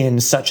in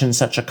such and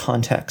such a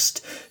context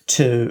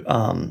to,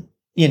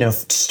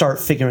 start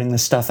figuring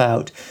this stuff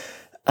out.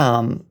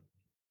 I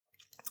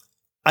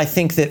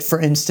think that,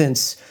 for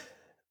instance,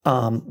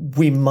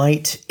 we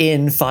might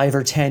in 5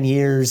 or 10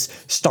 years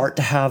start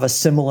to have a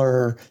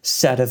similar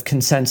set of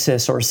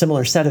consensus or a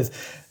similar set of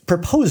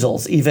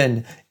proposals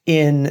even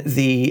in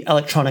the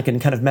electronic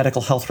and kind of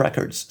medical health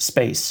records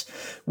space,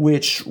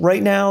 which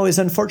right now is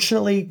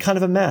unfortunately kind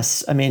of a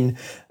mess. I mean,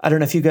 I don't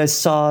know if you guys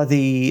saw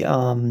the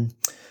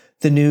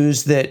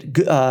news that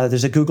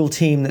there's a Google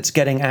team that's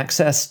getting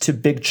access to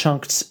big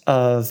chunks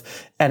of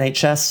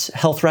NHS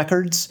health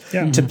records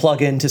to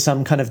plug into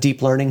some kind of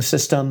deep learning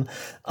system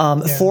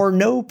for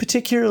no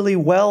particularly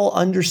well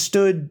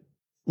understood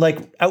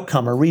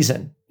outcome or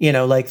reason.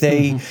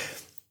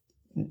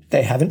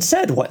 They haven't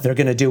said what they're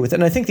going to do with it.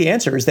 And I think the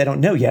answer is they don't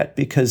know yet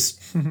because,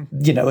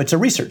 it's a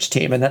research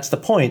team and that's the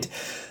point.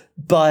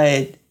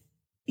 But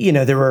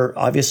there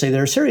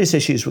are serious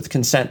issues with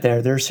consent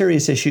there. There are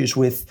serious issues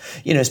with,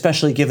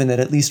 especially given that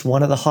at least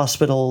one of the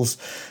hospitals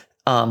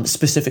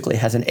specifically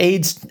has an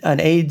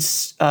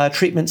AIDS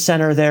treatment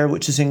center there,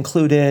 which is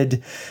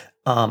included.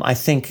 I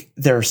think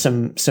there are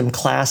some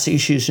class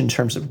issues in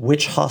terms of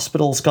which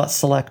hospitals got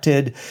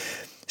selected.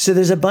 So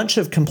there's a bunch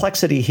of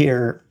complexity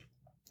here,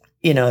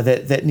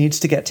 that needs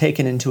to get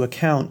taken into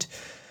account.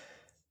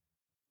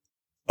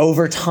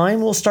 Over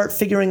time, we'll start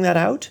figuring that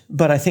out,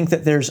 but I think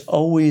that there's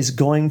always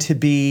going to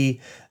be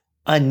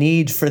a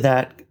need for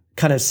that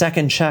kind of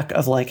second check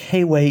of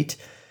hey, wait,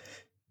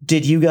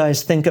 did you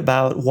guys think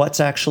about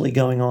what's actually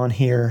going on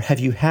here? Have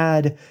you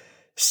had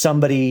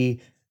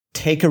somebody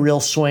take a real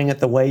swing at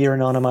the way you're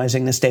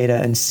anonymizing this data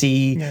and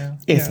see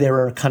if there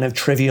are kind of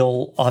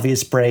trivial,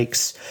 obvious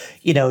breaks,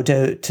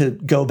 to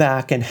go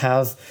back and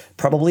have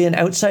probably an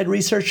outside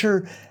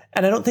researcher.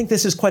 And I don't think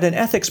this is quite an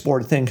ethics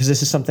board thing, because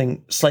this is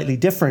something slightly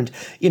different,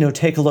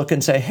 take a look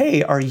and say,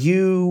 hey, are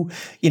you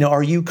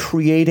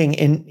creating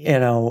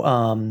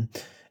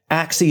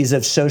axes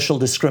of social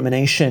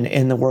discrimination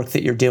in the work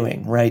that you're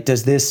doing, right?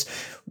 Does this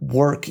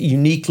work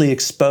uniquely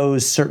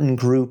expose certain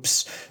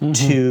groups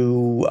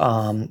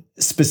to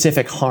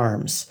specific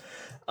harms?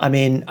 I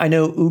mean, I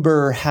know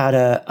Uber had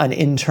an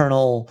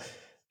internal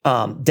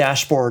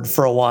dashboard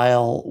for a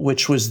while,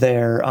 which was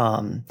their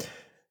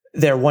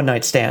one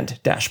night stand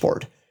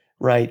dashboard,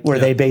 right? Where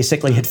they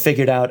basically had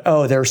figured out,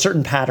 there are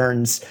certain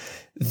patterns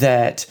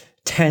that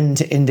tend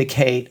to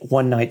indicate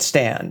one night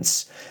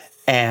stands.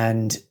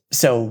 And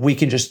so we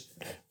can just,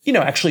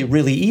 actually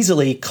really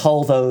easily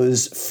cull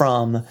those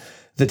from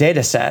the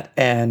data set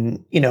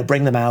and,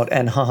 bring them out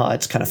and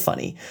it's kind of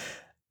funny.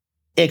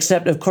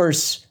 Except, of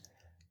course,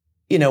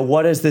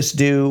 what does this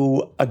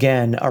do,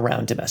 again,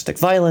 around domestic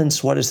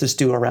violence? What does this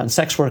do around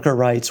sex worker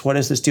rights? What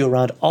does this do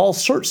around all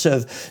sorts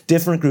of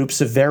different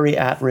groups of very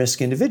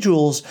at-risk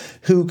individuals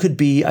who could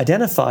be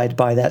identified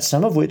by that,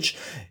 some of which,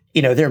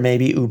 there may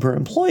be Uber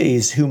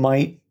employees who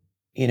might,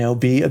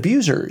 be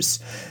abusers.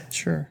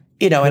 Sure.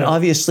 And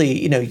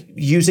obviously,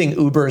 using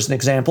Uber as an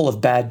example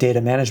of bad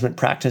data management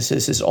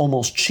practices is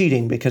almost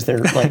cheating, because they're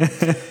like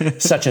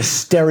such a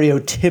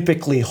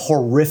stereotypically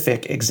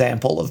horrific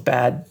example of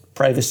bad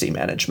privacy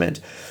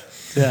management.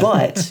 Yeah.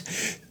 But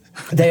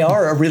they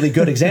are a really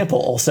good example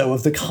also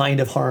of the kind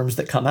of harms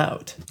that come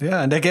out.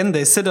 Yeah, and again,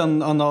 they sit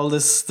on all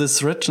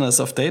this richness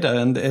of data,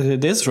 and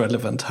it is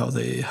relevant how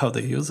they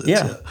use it.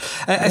 Yeah.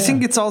 I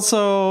think it's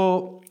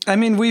also, I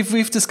mean,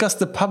 we've discussed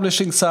the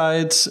publishing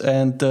side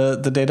and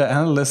the data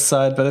analyst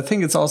side, but I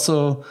think it's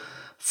also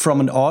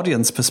from an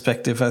audience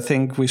perspective. I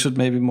think we should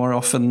maybe more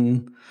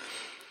often,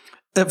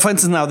 for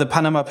instance, now the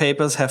Panama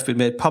Papers have been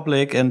made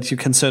public, and you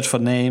can search for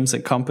names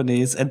and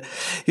companies, and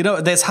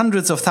there's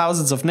hundreds of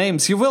thousands of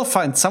names. You will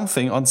find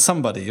something on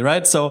somebody,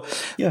 right? So,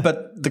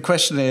 but the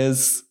question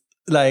is,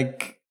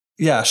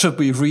 should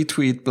we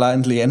retweet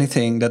blindly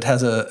anything that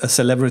has a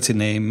celebrity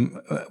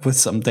name with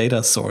some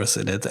data source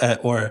in it,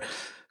 or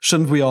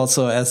shouldn't we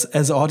also,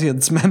 as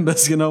audience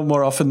members,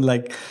 more often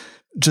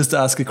just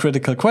ask a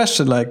critical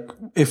question,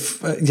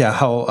 if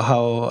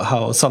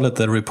how solid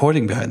the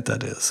reporting behind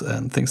that is,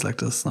 and things like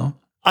this? No,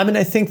 I mean,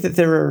 I think that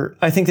there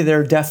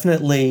are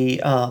definitely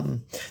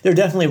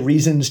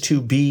reasons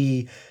to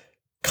be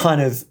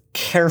kind of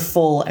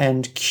careful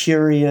and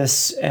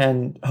curious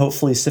and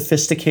hopefully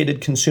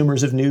sophisticated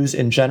consumers of news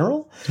in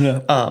general.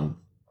 Yeah.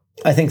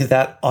 I think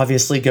that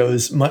obviously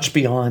goes much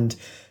beyond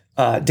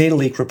data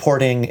leak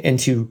reporting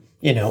into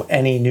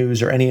any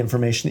news or any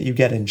information that you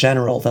get in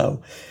general,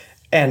 though.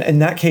 And in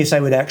that case, I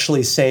would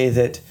actually say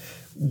that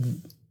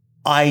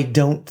I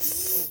don't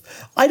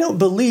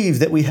believe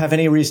that we have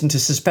any reason to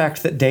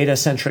suspect that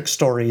data-centric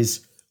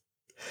stories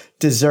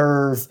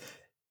deserve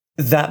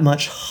that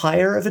much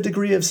higher of a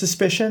degree of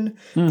suspicion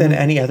than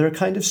any other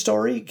kind of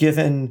story,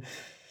 given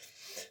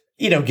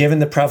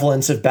the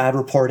prevalence of bad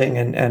reporting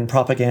and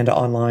propaganda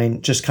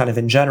online, just kind of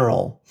in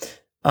general.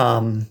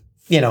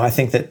 I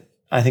think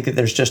that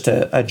there's just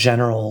a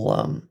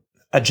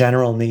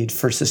general need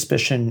for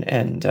suspicion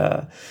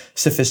and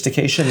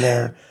sophistication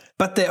there.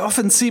 But they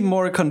often seem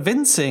more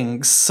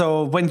convincing.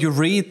 So when you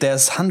read,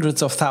 there's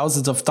hundreds of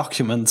thousands of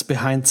documents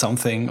behind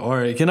something,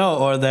 or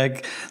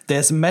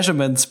there's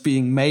measurements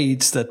being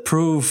made that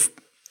prove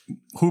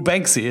who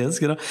Banksy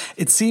is.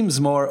 It seems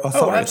more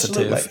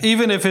authoritative,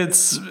 even if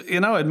it's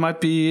it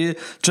might be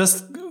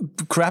just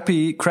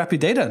crappy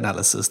data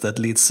analysis that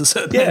leads to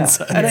certain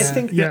insights. And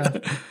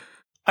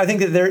I think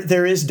that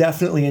there is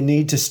definitely a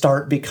need to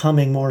start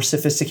becoming more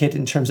sophisticated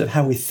in terms of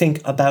how we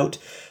think about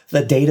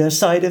the data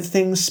side of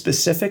things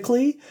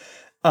specifically.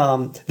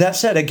 That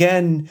said,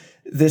 again,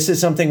 this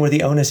is something where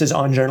the onus is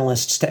on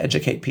journalists to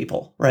educate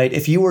people, right?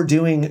 If you are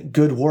doing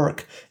good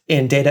work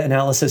in data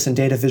analysis and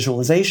data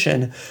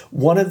visualization,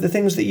 one of the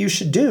things that you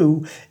should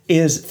do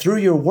is, through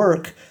your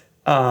work,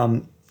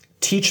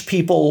 teach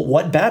people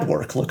what bad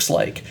work looks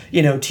like.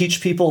 Teach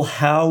people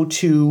how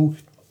to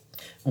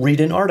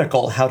read an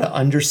article, how to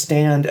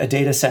understand a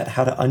data set,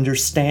 how to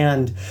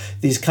understand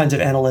these kinds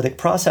of analytic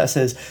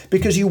processes,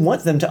 because you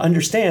want them to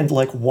understand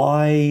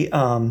why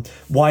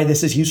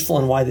this is useful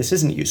and why this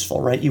isn't useful,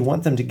 right? You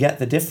want them to get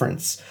the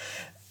difference,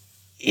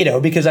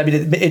 because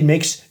it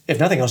makes, if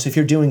nothing else, if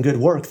you're doing good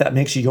work, that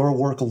makes your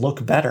work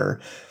look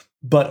better,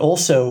 but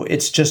also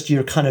it's just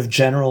your kind of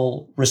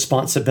general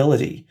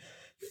responsibility,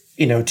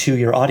 to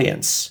your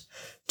audience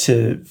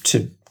to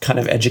kind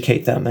of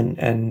educate them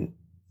and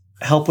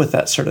help with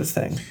that sort of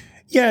thing.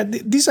 Yeah,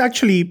 this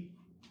actually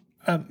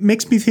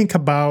makes me think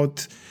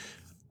about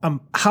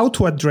how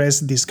to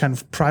address these kind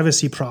of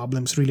privacy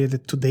problems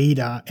related to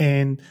data.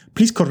 And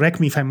please correct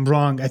me if I'm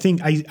wrong. I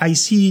think I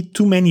see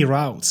too many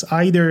routes.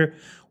 Either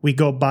we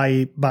go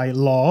by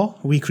law,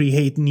 we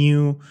create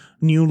new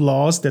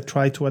laws that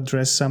try to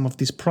address some of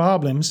these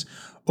problems,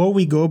 or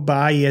we go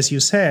by, as you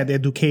said,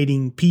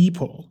 educating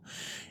people.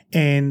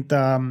 And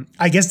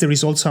I guess there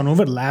is also an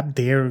overlap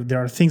there.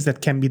 There are things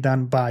that can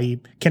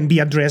be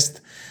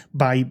addressed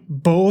by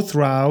both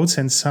routes,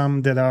 and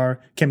some that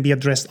can be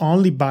addressed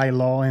only by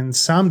law, and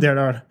some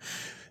that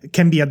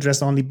can be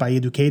addressed only by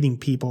educating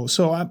people.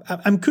 So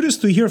I'm curious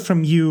to hear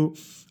from you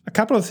a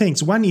couple of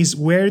things. One is,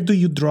 where do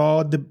you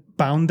draw the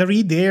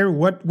boundary there?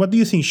 What do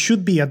you think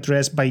should be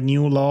addressed by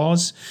new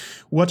laws?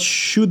 What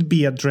should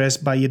be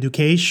addressed by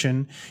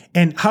education?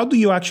 And how do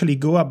you actually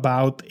go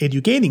about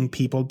educating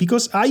people?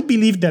 Because I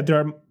believe that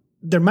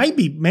there might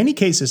be many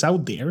cases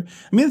out there.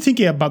 I mean,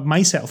 thinking about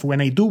myself, when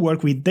I do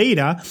work with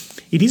data,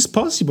 it is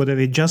possible that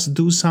I just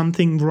do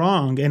something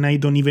wrong and I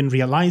don't even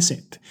realize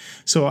it.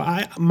 So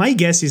my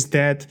guess is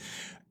that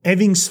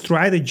having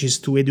strategies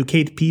to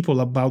educate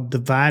people about the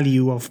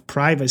value of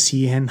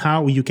privacy and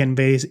how you can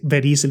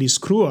very easily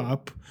screw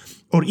up,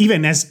 or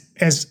even as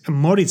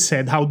Moritz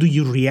said, how do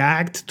you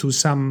react to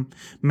some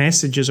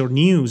messages or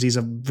news, is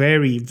a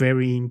very,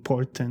 very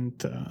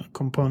important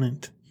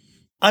component.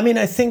 I mean,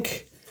 I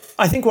think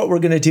what we're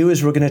going to do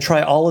is we're going to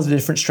try all of the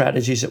different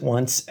strategies at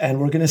once,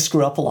 and we're going to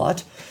screw up a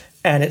lot.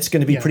 And it's going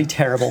to be pretty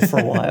terrible for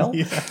a while.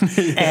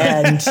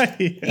 And,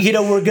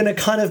 we're going to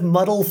kind of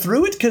muddle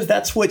through it because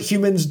that's what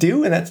humans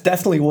do. And that's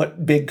definitely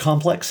what big,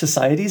 complex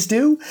societies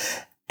do.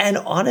 And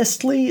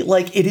honestly,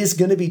 it is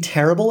going to be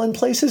terrible in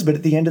places. But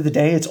at the end of the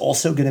day, it's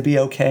also going to be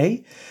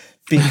okay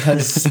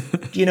because,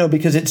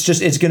 because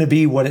it's going to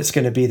be what it's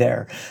going to be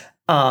there.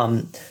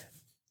 I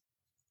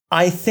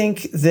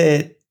think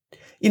that,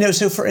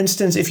 so for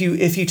instance, if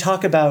you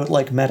talk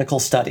about medical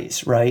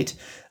studies, right?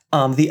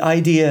 The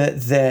idea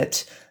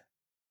that,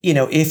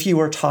 if you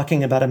are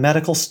talking about a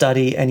medical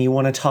study and you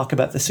want to talk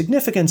about the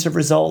significance of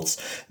results,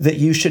 that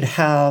you should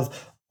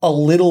have a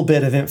little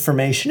bit of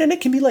information. And it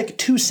can be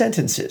 2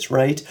 sentences,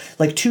 right?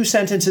 2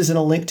 sentences and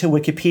a link to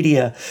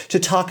Wikipedia to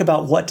talk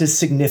about what does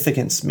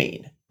significance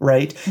mean,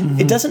 right? Mm-hmm,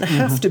 it doesn't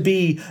have to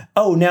be,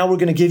 now we're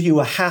going to give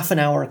you a half an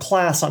hour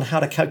class on how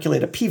to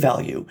calculate a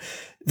p-value.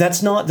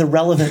 That's not the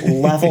relevant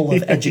level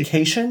of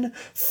education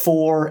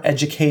for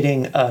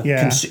educating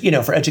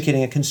for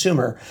educating a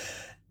consumer.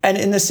 And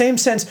in the same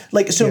sense,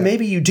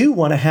 maybe you do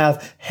want to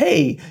have,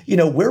 hey,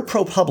 we're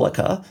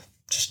ProPublica,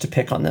 just to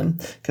pick on them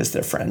because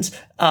they're friends.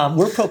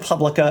 We're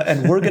ProPublica,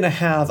 and we're going to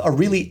have a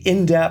really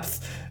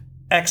in-depth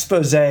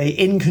expose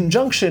in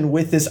conjunction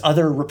with this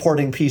other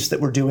reporting piece that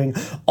we're doing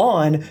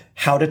on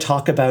how to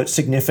talk about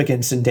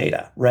significance in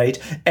data, right?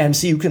 And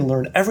so you can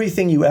learn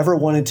everything you ever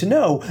wanted to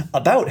know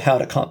about how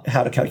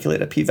to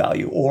calculate a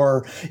p-value,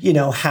 or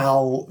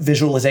how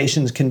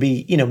visualizations can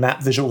be,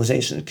 map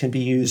visualizations can be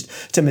used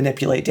to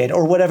manipulate data,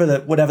 or whatever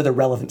the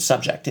relevant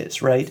subject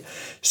is, right?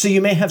 So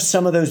you may have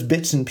some of those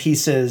bits and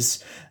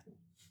pieces,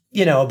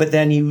 but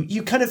then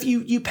you kind of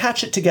you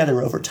patch it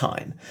together over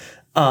time.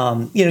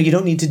 You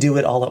don't need to do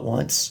it all at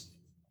once.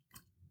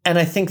 And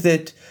I think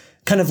that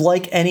kind of we're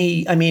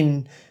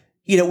in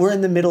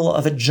the middle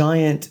of a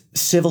giant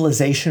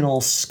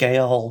civilizational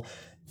scale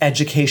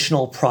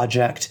educational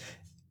project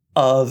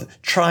of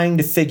trying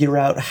to figure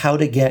out how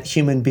to get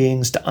human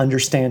beings to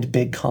understand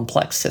big,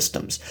 complex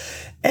systems.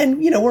 And,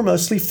 we're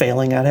mostly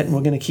failing at it, and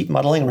we're going to keep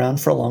muddling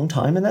around for a long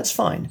time, and that's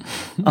fine.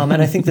 And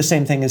I think the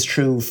same thing is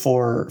true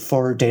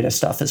for data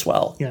stuff as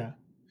well. Yeah.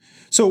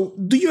 So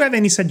do you have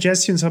any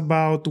suggestions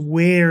about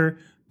where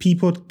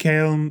people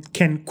can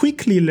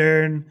quickly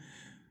learn,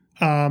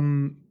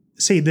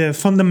 say, the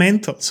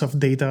fundamentals of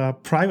data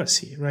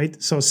privacy,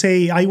 right? So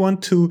say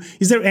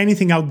is there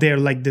anything out there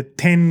like the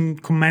 10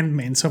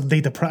 commandments of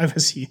data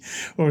privacy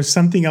or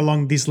something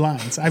along these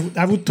lines?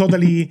 I would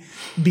totally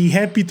be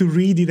happy to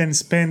read it and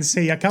spend,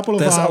 say, a couple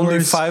of hours. There's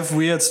only 5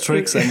 weird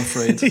tricks, I'm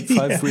afraid.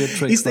 5 weird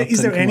tricks.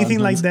 Is there anything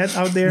like that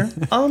out there?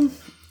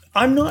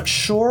 I'm not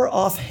sure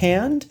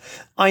offhand.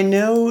 I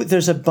know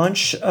there's a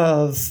bunch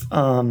of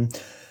kind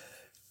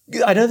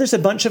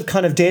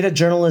of data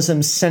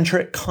journalism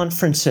centric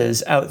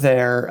conferences out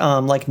there,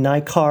 like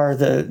NICAR,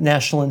 the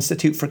National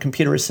Institute for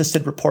Computer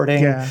Assisted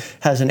Reporting,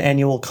 has an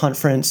annual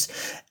conference.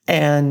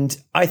 And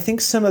I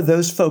think some of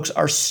those folks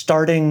are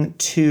starting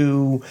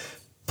to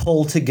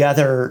pull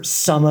together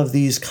some of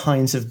these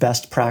kinds of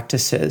best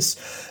practices.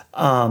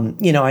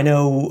 I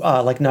know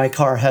like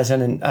NICAR has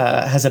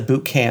a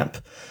boot camp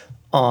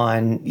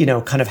on,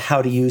 kind of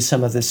how to use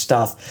some of this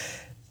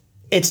stuff.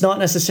 It's not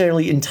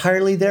necessarily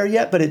entirely there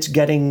yet, but it's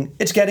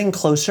getting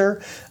closer.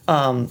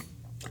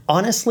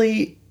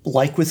 Honestly,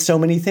 like with so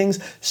many things,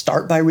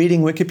 start by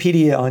reading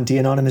Wikipedia on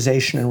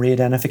de-anonymization and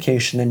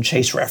re-identification and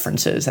chase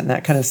references and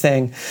that kind of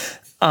thing.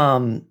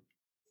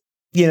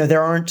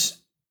 There aren't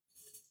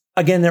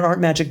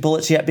magic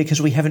bullets yet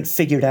because we haven't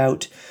figured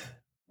out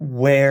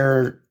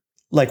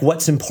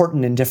what's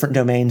important in different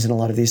domains in a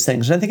lot of these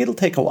things. And I think it'll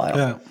take a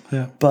while.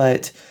 Yeah.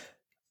 But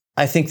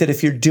I think that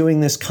if you're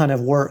doing this kind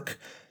of work,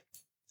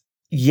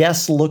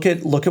 yes, look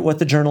at what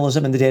the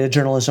journalism and the data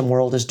journalism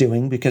world is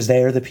doing, because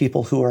they are the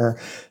people who are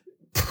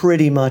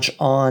pretty much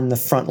on the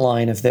front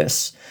line of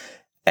this.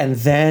 And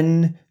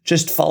then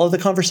just follow the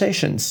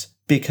conversations,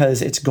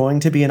 because it's going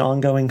to be an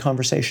ongoing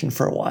conversation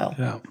for a while.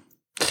 Yeah.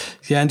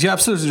 Yeah, and you're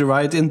absolutely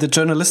right. In the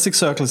journalistic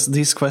circles,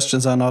 these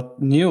questions are not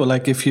new.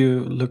 Like if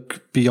you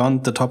look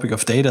beyond the topic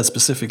of data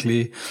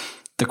specifically,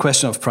 the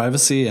question of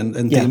privacy and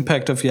the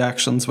impact of your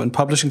actions when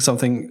publishing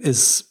something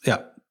is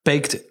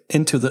baked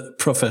into the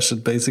profession,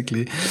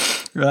 basically.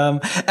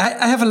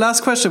 I have a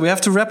last question. We have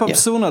to wrap up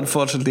soon,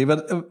 unfortunately.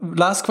 But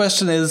last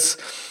question is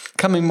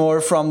coming more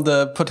from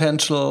the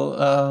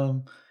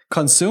potential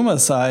consumer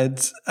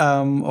side,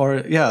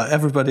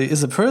 everybody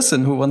is a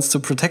person who wants to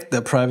protect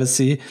their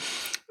privacy.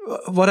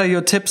 What are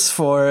your tips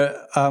for,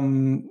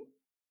 in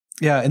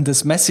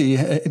this messy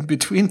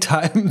in-between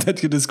time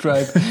that you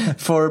describe,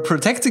 for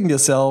protecting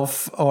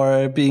yourself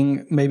or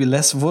being maybe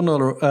less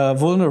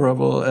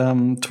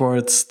vulnerable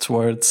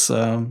towards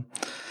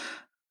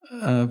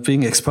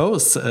being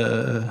exposed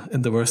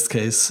in the worst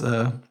case?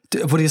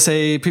 Would you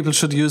say people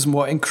should use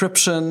more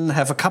encryption,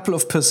 have a couple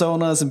of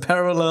personas in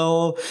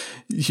parallel,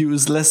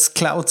 use less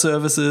cloud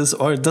services,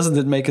 or doesn't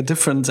it make a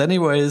difference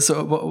anyways?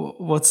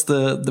 What's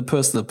the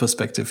personal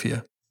perspective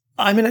here?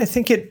 I mean, I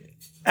think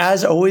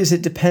as always,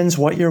 it depends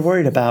what you're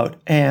worried about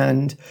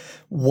and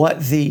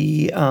what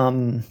the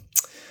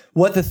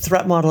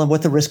threat model and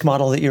what the risk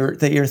model that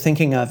you're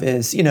thinking of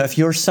is. If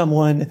you're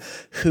someone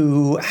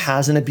who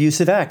has an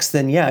abusive ex,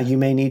 then you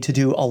may need to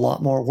do a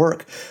lot more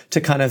work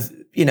to kind of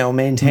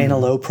maintain a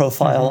low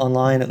profile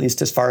online, at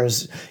least as far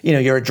as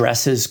your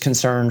address is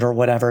concerned or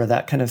whatever,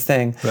 that kind of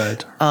thing.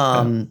 Right.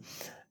 On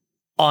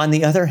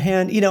the other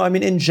hand,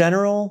 in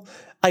general,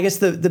 I guess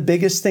the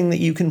biggest thing that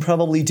you can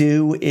probably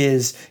do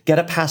is get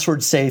a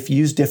password safe,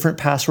 use different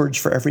passwords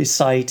for every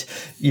site,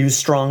 use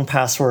strong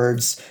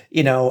passwords,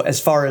 as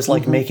far as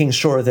like making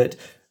sure that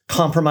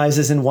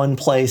compromises in one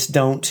place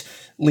don't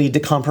lead to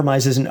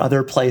compromises in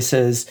other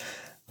places.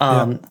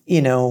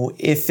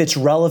 If it's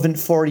relevant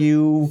for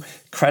you,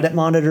 credit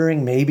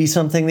monitoring may be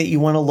something that you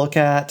want to look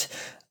at.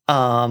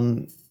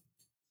 And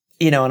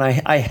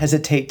I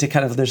hesitate to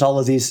there's all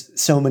of these,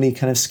 so many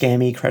kind of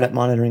scammy credit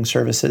monitoring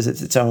services.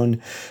 It's its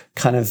own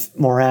kind of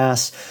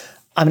morass.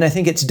 I mean, I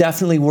think it's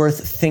definitely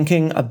worth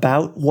thinking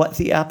about what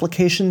the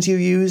applications you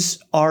use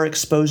are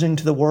exposing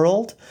to the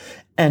world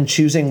and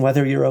choosing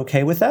whether you're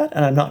okay with that.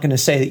 And I'm not going to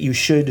say that you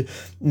should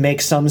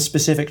make some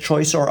specific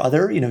choice or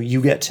other.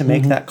 You get to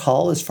make that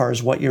call as far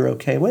as what you're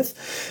okay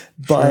with.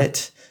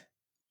 But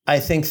I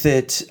think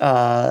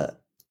that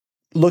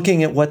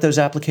looking at what those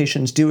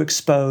applications do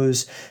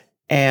expose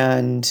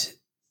and,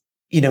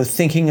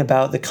 thinking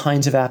about the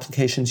kinds of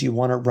applications you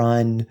want to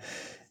run,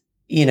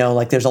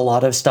 like there's a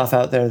lot of stuff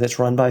out there that's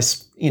run by,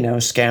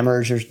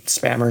 scammers or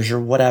spammers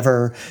or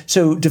whatever.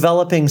 So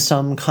developing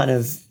some kind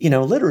of,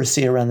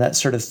 literacy around that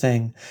sort of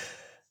thing,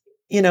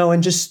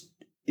 and just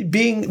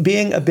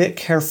being a bit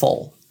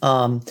careful.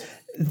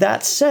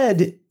 That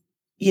said,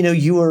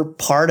 you are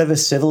part of a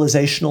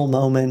civilizational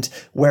moment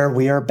where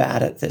we are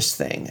bad at this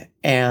thing.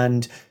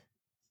 And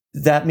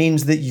that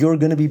means that you're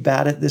going to be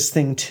bad at this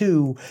thing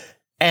too.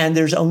 And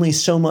there's only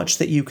so much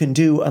that you can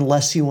do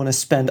unless you want to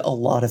spend a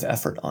lot of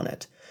effort on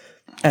it.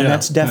 And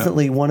that's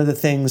definitely one of the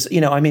things,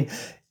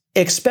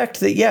 expect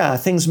that,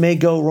 things may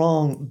go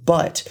wrong,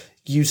 but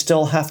you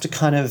still have to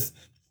kind of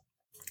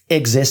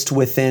exist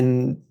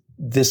within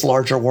this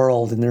larger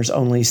world. And there's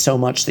only so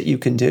much that you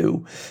can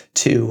do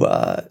to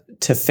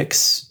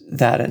fix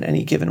that in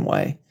any given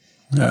way.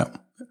 Yeah.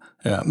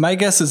 Yeah, my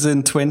guess is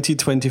in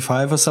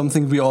 2025 or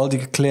something, we all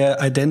declare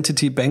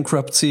identity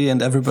bankruptcy and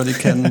everybody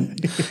can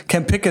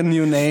pick a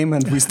new name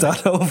and we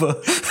start over.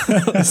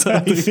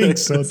 I think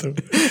so too.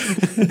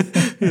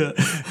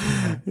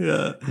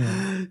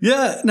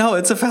 Yeah. No,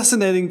 it's a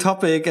fascinating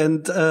topic,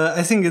 and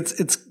I think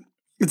it's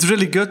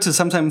really good to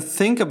sometimes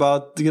think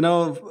about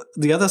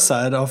the other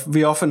side of.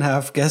 We often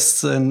have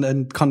guests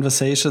and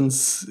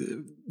conversations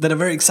that are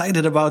very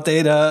excited about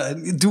data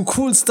and do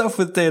cool stuff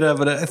with data,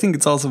 but I think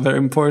it's also very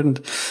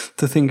important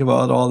to think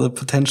about all the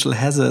potential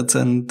hazards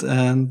and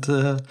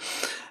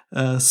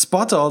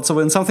spot also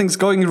when something's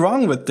going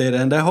wrong with data.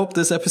 And I hope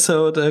this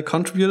episode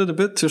contributed a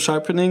bit to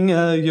sharpening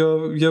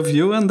your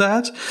view on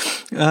that.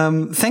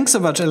 Thanks so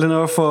much,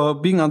 Eleanor, for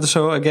being on the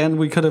show again.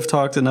 We could have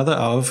talked another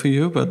hour for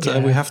you, but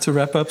we have to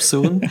wrap up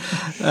soon.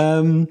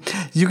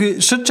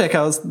 You should check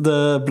out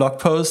the blog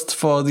post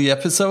for the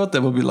episode.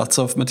 There will be lots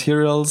of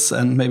materials,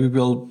 and maybe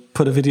we'll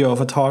put a video of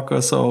a talk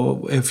or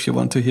so if you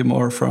want to hear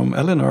more from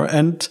Eleanor.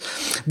 And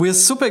we're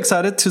super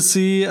excited to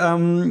see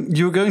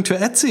you going to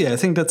Etsy. I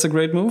think that's a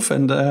great move,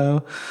 and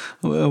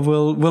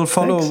we'll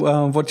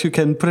follow what you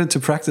can put into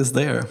practice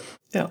there.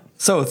 Yeah.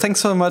 So thanks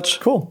so much.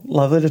 Cool.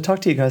 Lovely to talk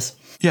to you guys.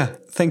 Yeah.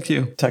 Thank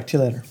you. Talk to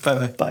you later.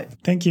 Bye-bye. Bye.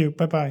 Thank you.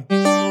 Bye-bye.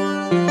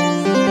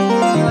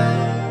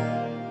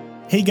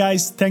 Hey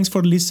guys, thanks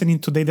for listening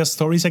to Data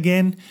Stories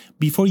again.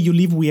 Before you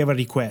leave, we have a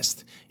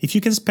request. If you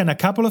can spend a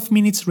couple of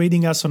minutes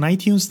rating us on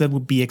iTunes, that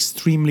would be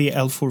extremely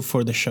helpful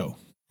for the show.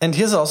 And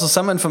here's also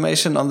some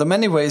information on the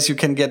many ways you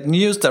can get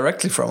news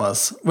directly from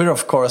us. We're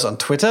of course on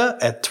Twitter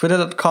at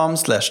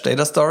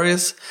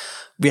twitter.com/datastories.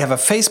 We have a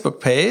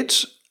Facebook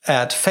page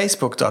at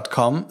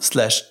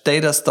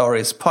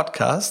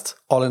facebook.com/datastoriespodcast,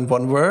 all in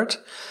one word.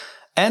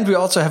 And we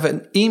also have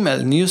an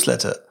email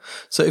newsletter.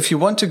 So if you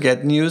want to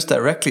get news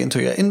directly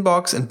into your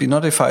inbox and be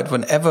notified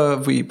whenever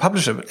we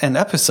publish an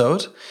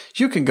episode,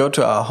 you can go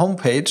to our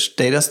homepage,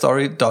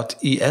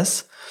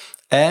 datastory.es,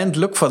 and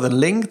look for the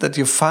link that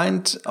you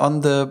find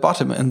on the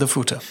bottom in the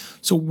footer.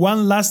 So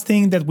one last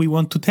thing that we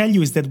want to tell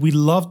you is that we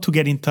love to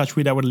get in touch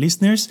with our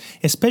listeners,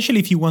 especially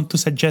if you want to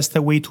suggest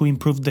a way to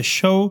improve the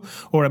show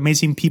or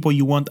amazing people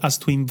you want us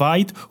to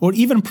invite or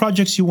even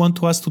projects you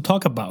want us to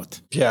talk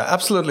about. Yeah,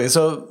 absolutely.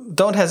 So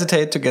don't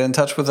hesitate to get in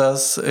touch with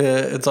us.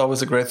 It's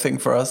always a great thing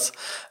for us.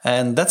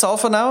 And that's all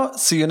for now.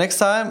 See you next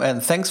time.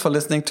 And thanks for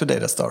listening to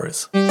Data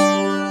Stories.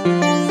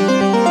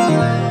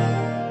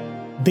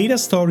 Data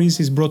Stories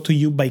is brought to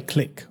you by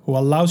Qlik, who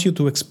allows you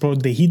to explore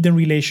the hidden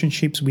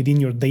relationships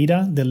within your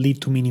data that lead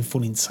to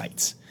meaningful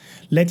insights.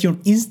 Let your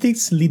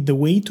instincts lead the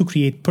way to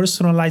create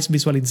personalized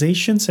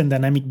visualizations and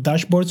dynamic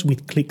dashboards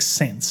with Qlik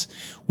Sense,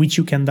 which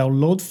you can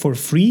download for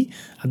free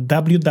at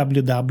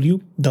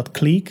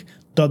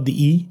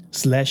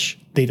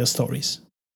www.qlik.de/datastories.